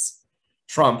Vince,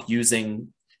 Trump,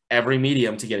 using every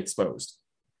medium to get exposed.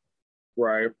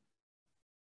 Right.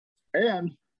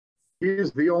 And he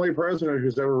is the only president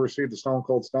who's ever received the Stone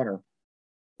Cold Stunner.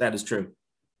 That is true.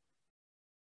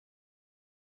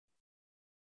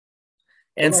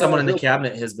 And someone in the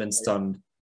cabinet has been stunned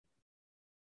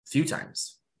a few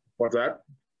times. What's that?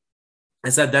 I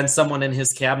said then someone in his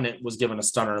cabinet was given a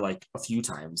stunner like a few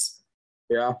times.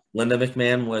 Yeah. Linda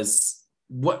McMahon was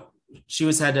she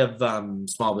was head of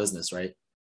small business, right?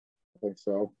 I think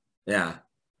so. Yeah.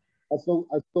 I still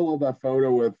love that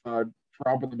photo with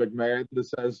Trump and the McMahon that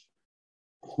says,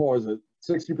 what was it?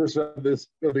 60%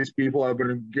 of these people have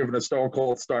been given a Stone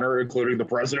Cold Stunner, including the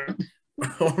president.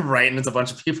 Right, and it's a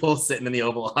bunch of people sitting in the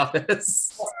Oval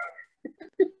Office.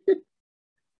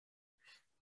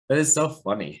 That is so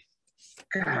funny.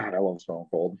 God, I love Stone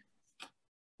Cold.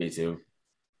 Me too.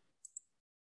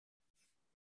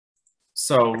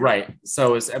 So, right.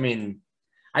 So,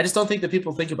 I just don't think that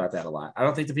people think about that a lot. I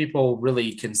don't think that people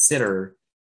really consider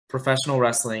professional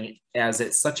wrestling as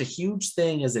it's such a huge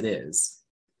thing as it is,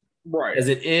 Right.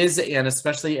 and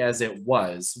especially as it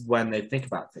was when they think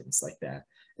about things like that,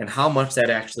 and how much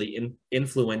that actually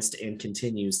influenced and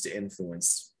continues to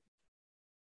influence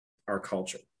our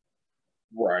culture.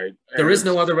 Right. There is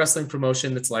no other wrestling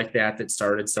promotion that's like that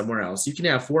started somewhere else. You can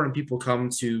have foreign people come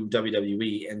to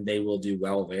WWE and they will do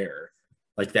well there.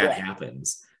 Like that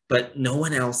happens. But no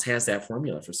one else has that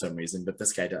formula for some reason, but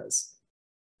this guy does.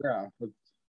 Yeah.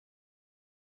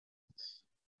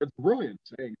 It's really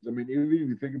insane. I mean, even if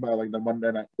you think about like the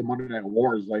Monday Night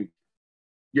Wars, like,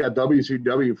 yeah,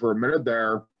 WCW for a minute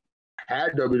there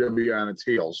had WWE on its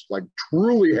heels, like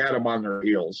truly had them on their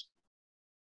heels.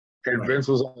 And Vince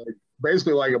was like,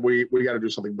 basically like, we got to do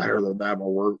something better than them,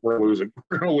 or we're losing.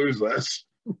 We're gonna lose this.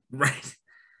 Right.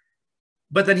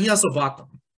 But then he also bought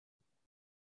them.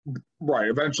 Right.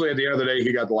 Eventually, at the end of the day,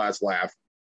 he got the last laugh.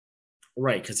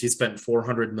 Right, because he spent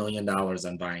 $400 million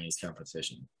on buying his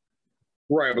competition.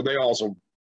 Right, but they also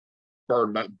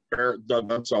dug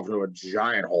themselves into a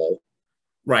giant hole.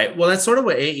 Right. Well, that's sort of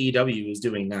what AEW is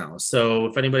doing now. So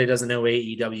if anybody doesn't know,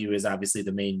 AEW is obviously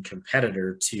the main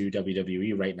competitor to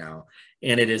WWE right now.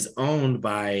 And it is owned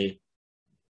by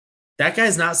that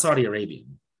guy's not Saudi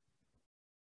Arabian.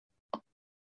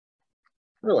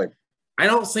 Really? I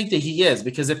don't think that he is,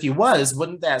 because if he was,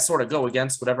 wouldn't that sort of go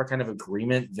against whatever kind of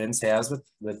agreement Vince has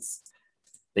with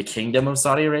the Kingdom of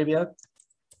Saudi Arabia?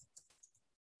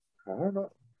 I don't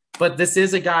know. But this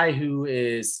is a guy who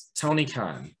is Tony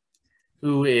Khan,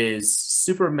 who is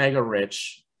super mega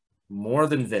rich, more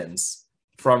than Vince,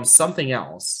 from something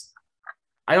else.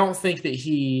 I don't think that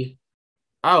he's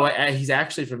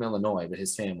actually from Illinois, but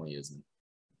his family isn't.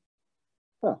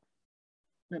 Huh.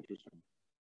 Interesting.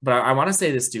 But I want to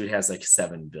say this dude has like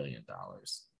 $7 billion.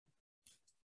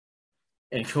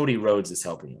 And Cody Rhodes is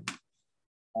helping him.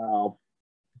 Wow.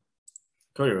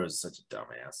 Cody Rhodes is such a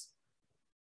dumbass.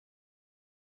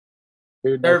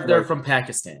 Dude, They're from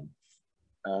Pakistan.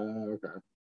 Okay.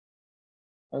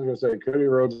 I was gonna say Cody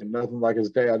Rhodes is nothing like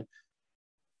his dad.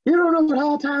 You don't know what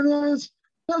hell time is?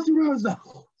 Dusty Rhodes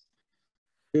though.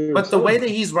 But the way that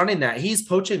he's running that, he's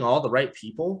poaching all the right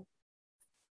people.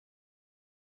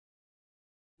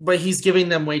 But he's giving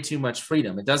them way too much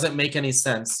freedom. It doesn't make any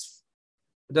sense.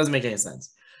 It doesn't make any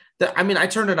sense. I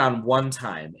turned it on one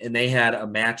time and they had a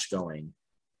match going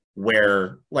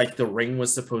where like the ring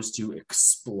was supposed to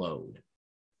explode.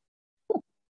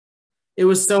 It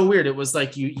was so weird. It was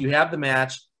like you have the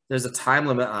match, there's a time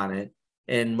limit on it,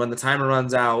 and when the timer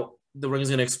runs out, the ring is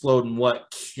going to explode and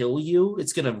kill you?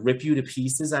 It's going to rip you to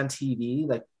pieces on TV?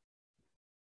 Like,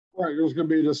 right, there's going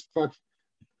to be this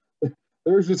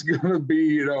there's just going to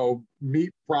be, meat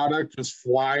product just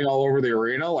flying all over the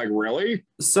arena. Like, really?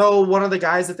 So one of the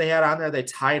guys that they had on there, they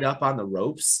tied up on the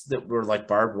ropes that were like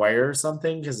barbed wire or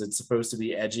something because it's supposed to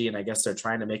be edgy. And I guess they're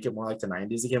trying to make it more like the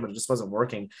 90s again, but it just wasn't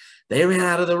working. They ran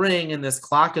out of the ring and this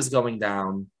clock is going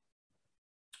down.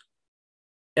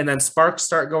 And then sparks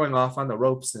start going off on the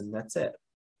ropes and that's it.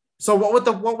 So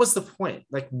what was the point?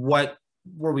 Like, what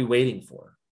were we waiting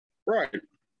for? Right.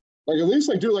 Like, at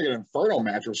least do like an Inferno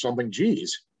match or something. Jeez.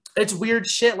 It's weird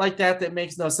shit like that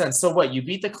makes no sense. So what? You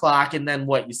beat the clock and then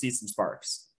what? You see some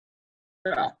sparks.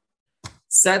 Yeah.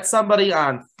 Set somebody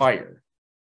on fire.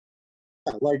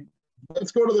 Like,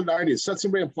 let's go to the 90s. Set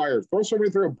somebody on fire. Throw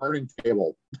somebody through a burning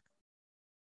table.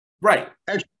 Right.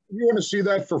 Actually, if you want to see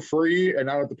that for free and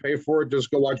not have to pay for it,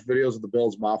 just go watch videos of the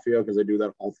Bills Mafia because they do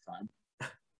that all the time.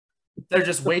 They're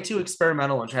just way too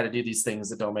experimental and try to do these things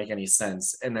that don't make any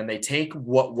sense. And then they take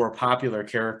what were popular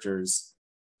characters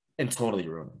and totally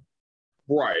ruin them.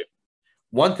 Right.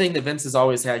 One thing that Vince has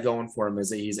always had going for him is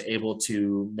that he's able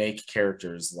to make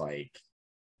characters like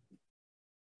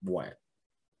what?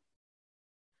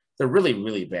 They're really,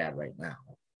 really bad right now.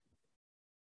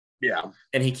 Yeah.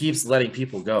 And he keeps letting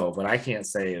people go, but I can't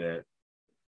say that.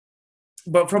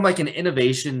 But from like an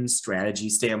innovation strategy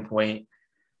standpoint,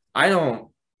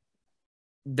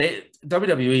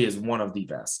 WWE is one of the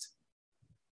best.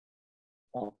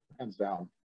 Oh, hands down.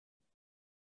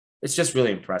 It's just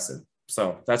really impressive.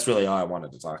 So that's really all I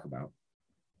wanted to talk about.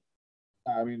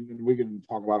 I mean, we can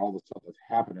talk about all the stuff that's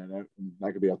happening in it, and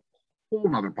that could be a whole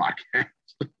nother podcast.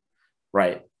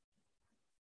 Right.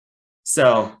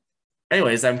 So,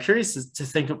 anyways, I'm curious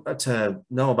to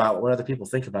know about what other people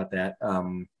think about that. I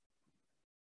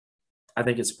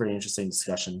think it's a pretty interesting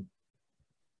discussion.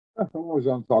 I'm always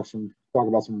on talk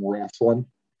about some wrestling.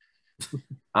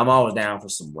 I'm always down for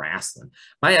some wrestling.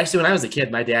 When I was a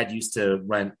kid, my dad used to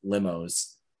rent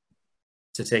limos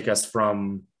to take us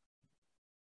from,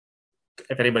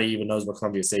 if anybody even knows where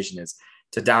Columbia Station is,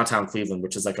 to downtown Cleveland,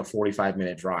 which is like a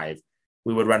 45-minute drive.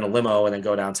 we would rent a limo and then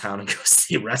go downtown and go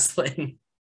see wrestling.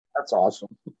 That's awesome.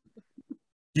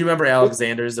 Do you remember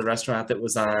Alexander's, the restaurant that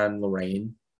was on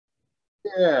Lorraine?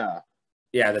 Yeah.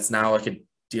 Yeah, that's now like a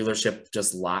dealership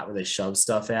just lot where they shove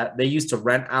stuff at. They used to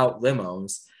rent out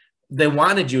limos. They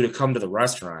wanted you to come to the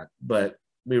restaurant, but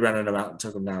we rented them out and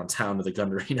took them downtown to the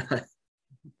gun arena.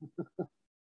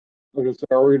 Okay, so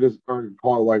are we just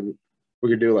call it like we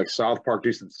could do like South Park,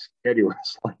 do some sketty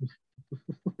wrestling?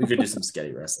 We could do some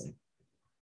sketty wrestling.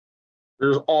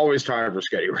 There's always time for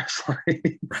sketty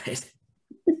wrestling. Right.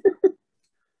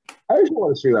 I actually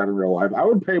want to see that in real life. I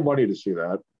would pay money to see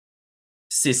that.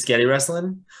 See sketty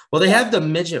wrestling? Well, they have the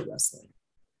midget wrestling.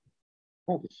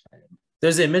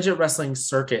 There's a midget wrestling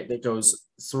circuit that goes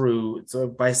through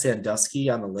by Sandusky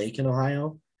on the lake in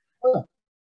Ohio. Huh.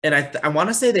 And I want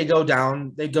to say they go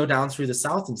down through the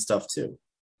South and stuff too.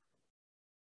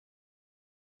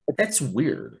 That's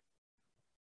weird.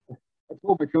 I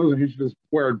told my cousin he should just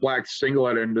wear a black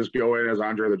singlet and just go in as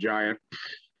Andre the Giant.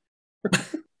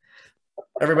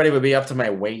 Everybody would be up to my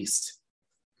waist.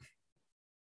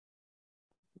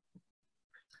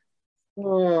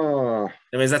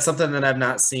 Anyways, that's something that I've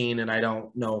not seen, and I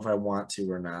don't know if I want to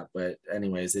or not. But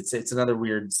anyways, it's another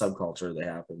weird subculture that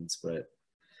happens. But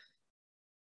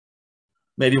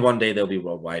maybe one day they'll be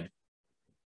worldwide.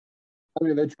 I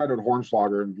mean, they tried it with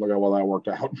Hornswoggle, and look how well that worked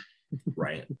out.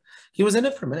 Right. He was in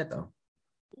it for a minute, though.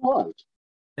 He was.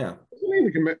 Yeah.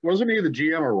 Wasn't he the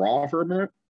GM of Raw for a minute?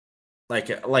 Like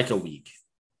a week.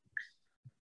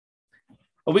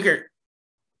 A week or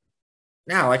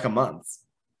now, like a month.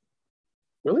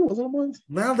 Really? Was it a month?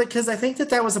 No, because I think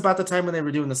that was about the time when they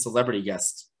were doing the celebrity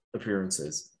guest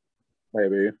appearances.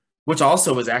 Maybe. Which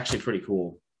also was actually pretty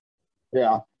cool.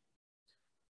 Yeah.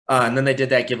 And then they did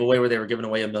that giveaway where they were giving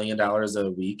away $1 million a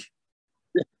week.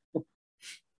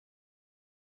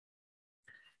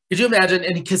 Could you imagine?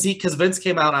 And because Vince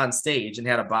came out on stage and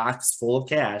had a box full of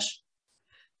cash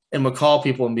and would call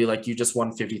people and be like, "You just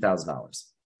won $50,000."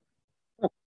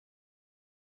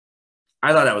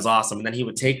 I thought that was awesome. And then he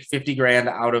would take 50 grand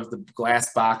out of the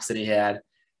glass box that he had.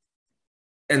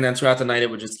 And then throughout the night, it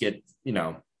would just get,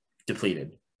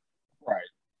 depleted. Right.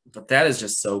 But that is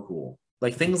just so cool.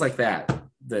 Like things like that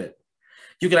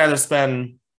you could either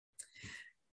spend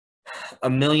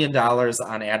 $1 million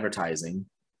on advertising,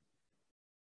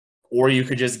 or you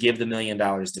could just give the $1 million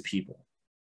to people.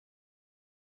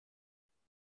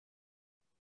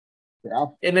 Yeah.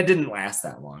 And it didn't last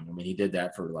that long. I mean, he did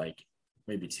that for like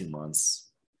maybe 2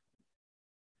 months.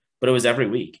 But it was every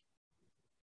week.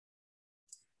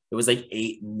 It was like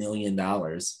 $8 million. I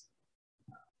was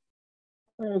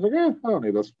like, I don't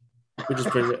need this.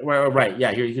 Right.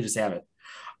 Yeah, here you could just have it.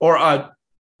 Or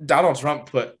Donald Trump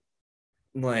put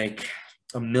like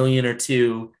 $1 million or $2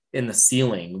 million in the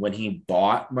ceiling when he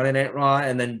bought Monday Night Raw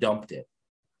and then dumped it.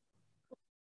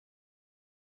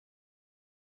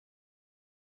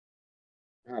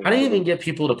 How do you even get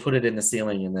people to put it in the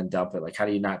ceiling and then dump it? Like, how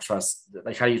do you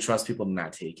trust people to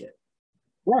not take it?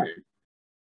 Right.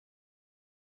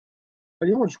 Like,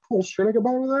 you know what's cool shit I could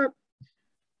buy with that?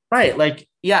 Right. Like,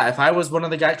 yeah, if I was one of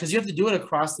the guys, because you have to do it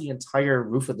across the entire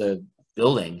roof of the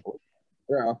building.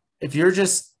 Yeah. If you're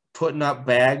just putting up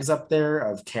bags up there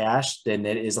of cash, then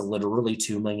it is literally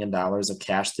 $2 million of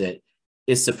cash that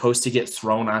is supposed to get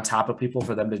thrown on top of people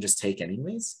for them to just take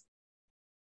anyways.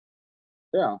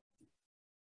 Yeah.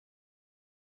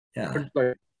 Yeah.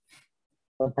 Like,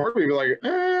 part of me be like,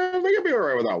 they could be all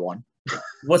right with that one.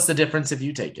 What's the difference if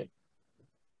you take it?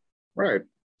 Right.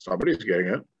 Somebody's getting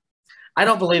it. I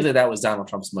don't believe that was Donald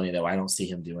Trump's money, though. I don't see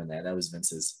him doing that. That was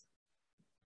Vince's.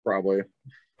 Probably.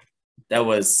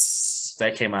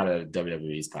 That came out of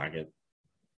WWE's pocket.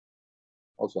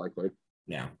 Most likely.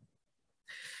 Yeah.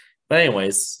 But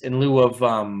anyways, in lieu of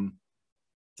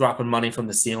dropping money from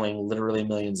the ceiling, literally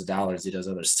millions of dollars, he does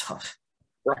other stuff.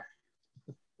 Right.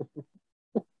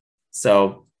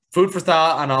 So food for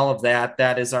thought on all of that.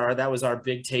 That was our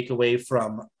big takeaway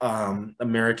from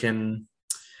American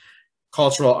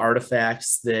cultural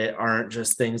artifacts that aren't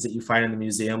just things that you find in the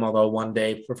museum. Although one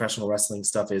day professional wrestling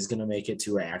stuff is going to make it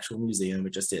to an actual museum. It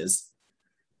just is,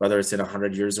 whether it's in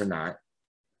 100 years or not.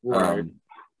 Right.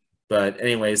 But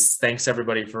anyways, thanks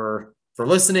everybody for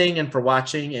listening and for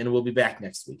watching, and we'll be back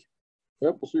next week.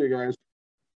 Yep. We'll see you guys.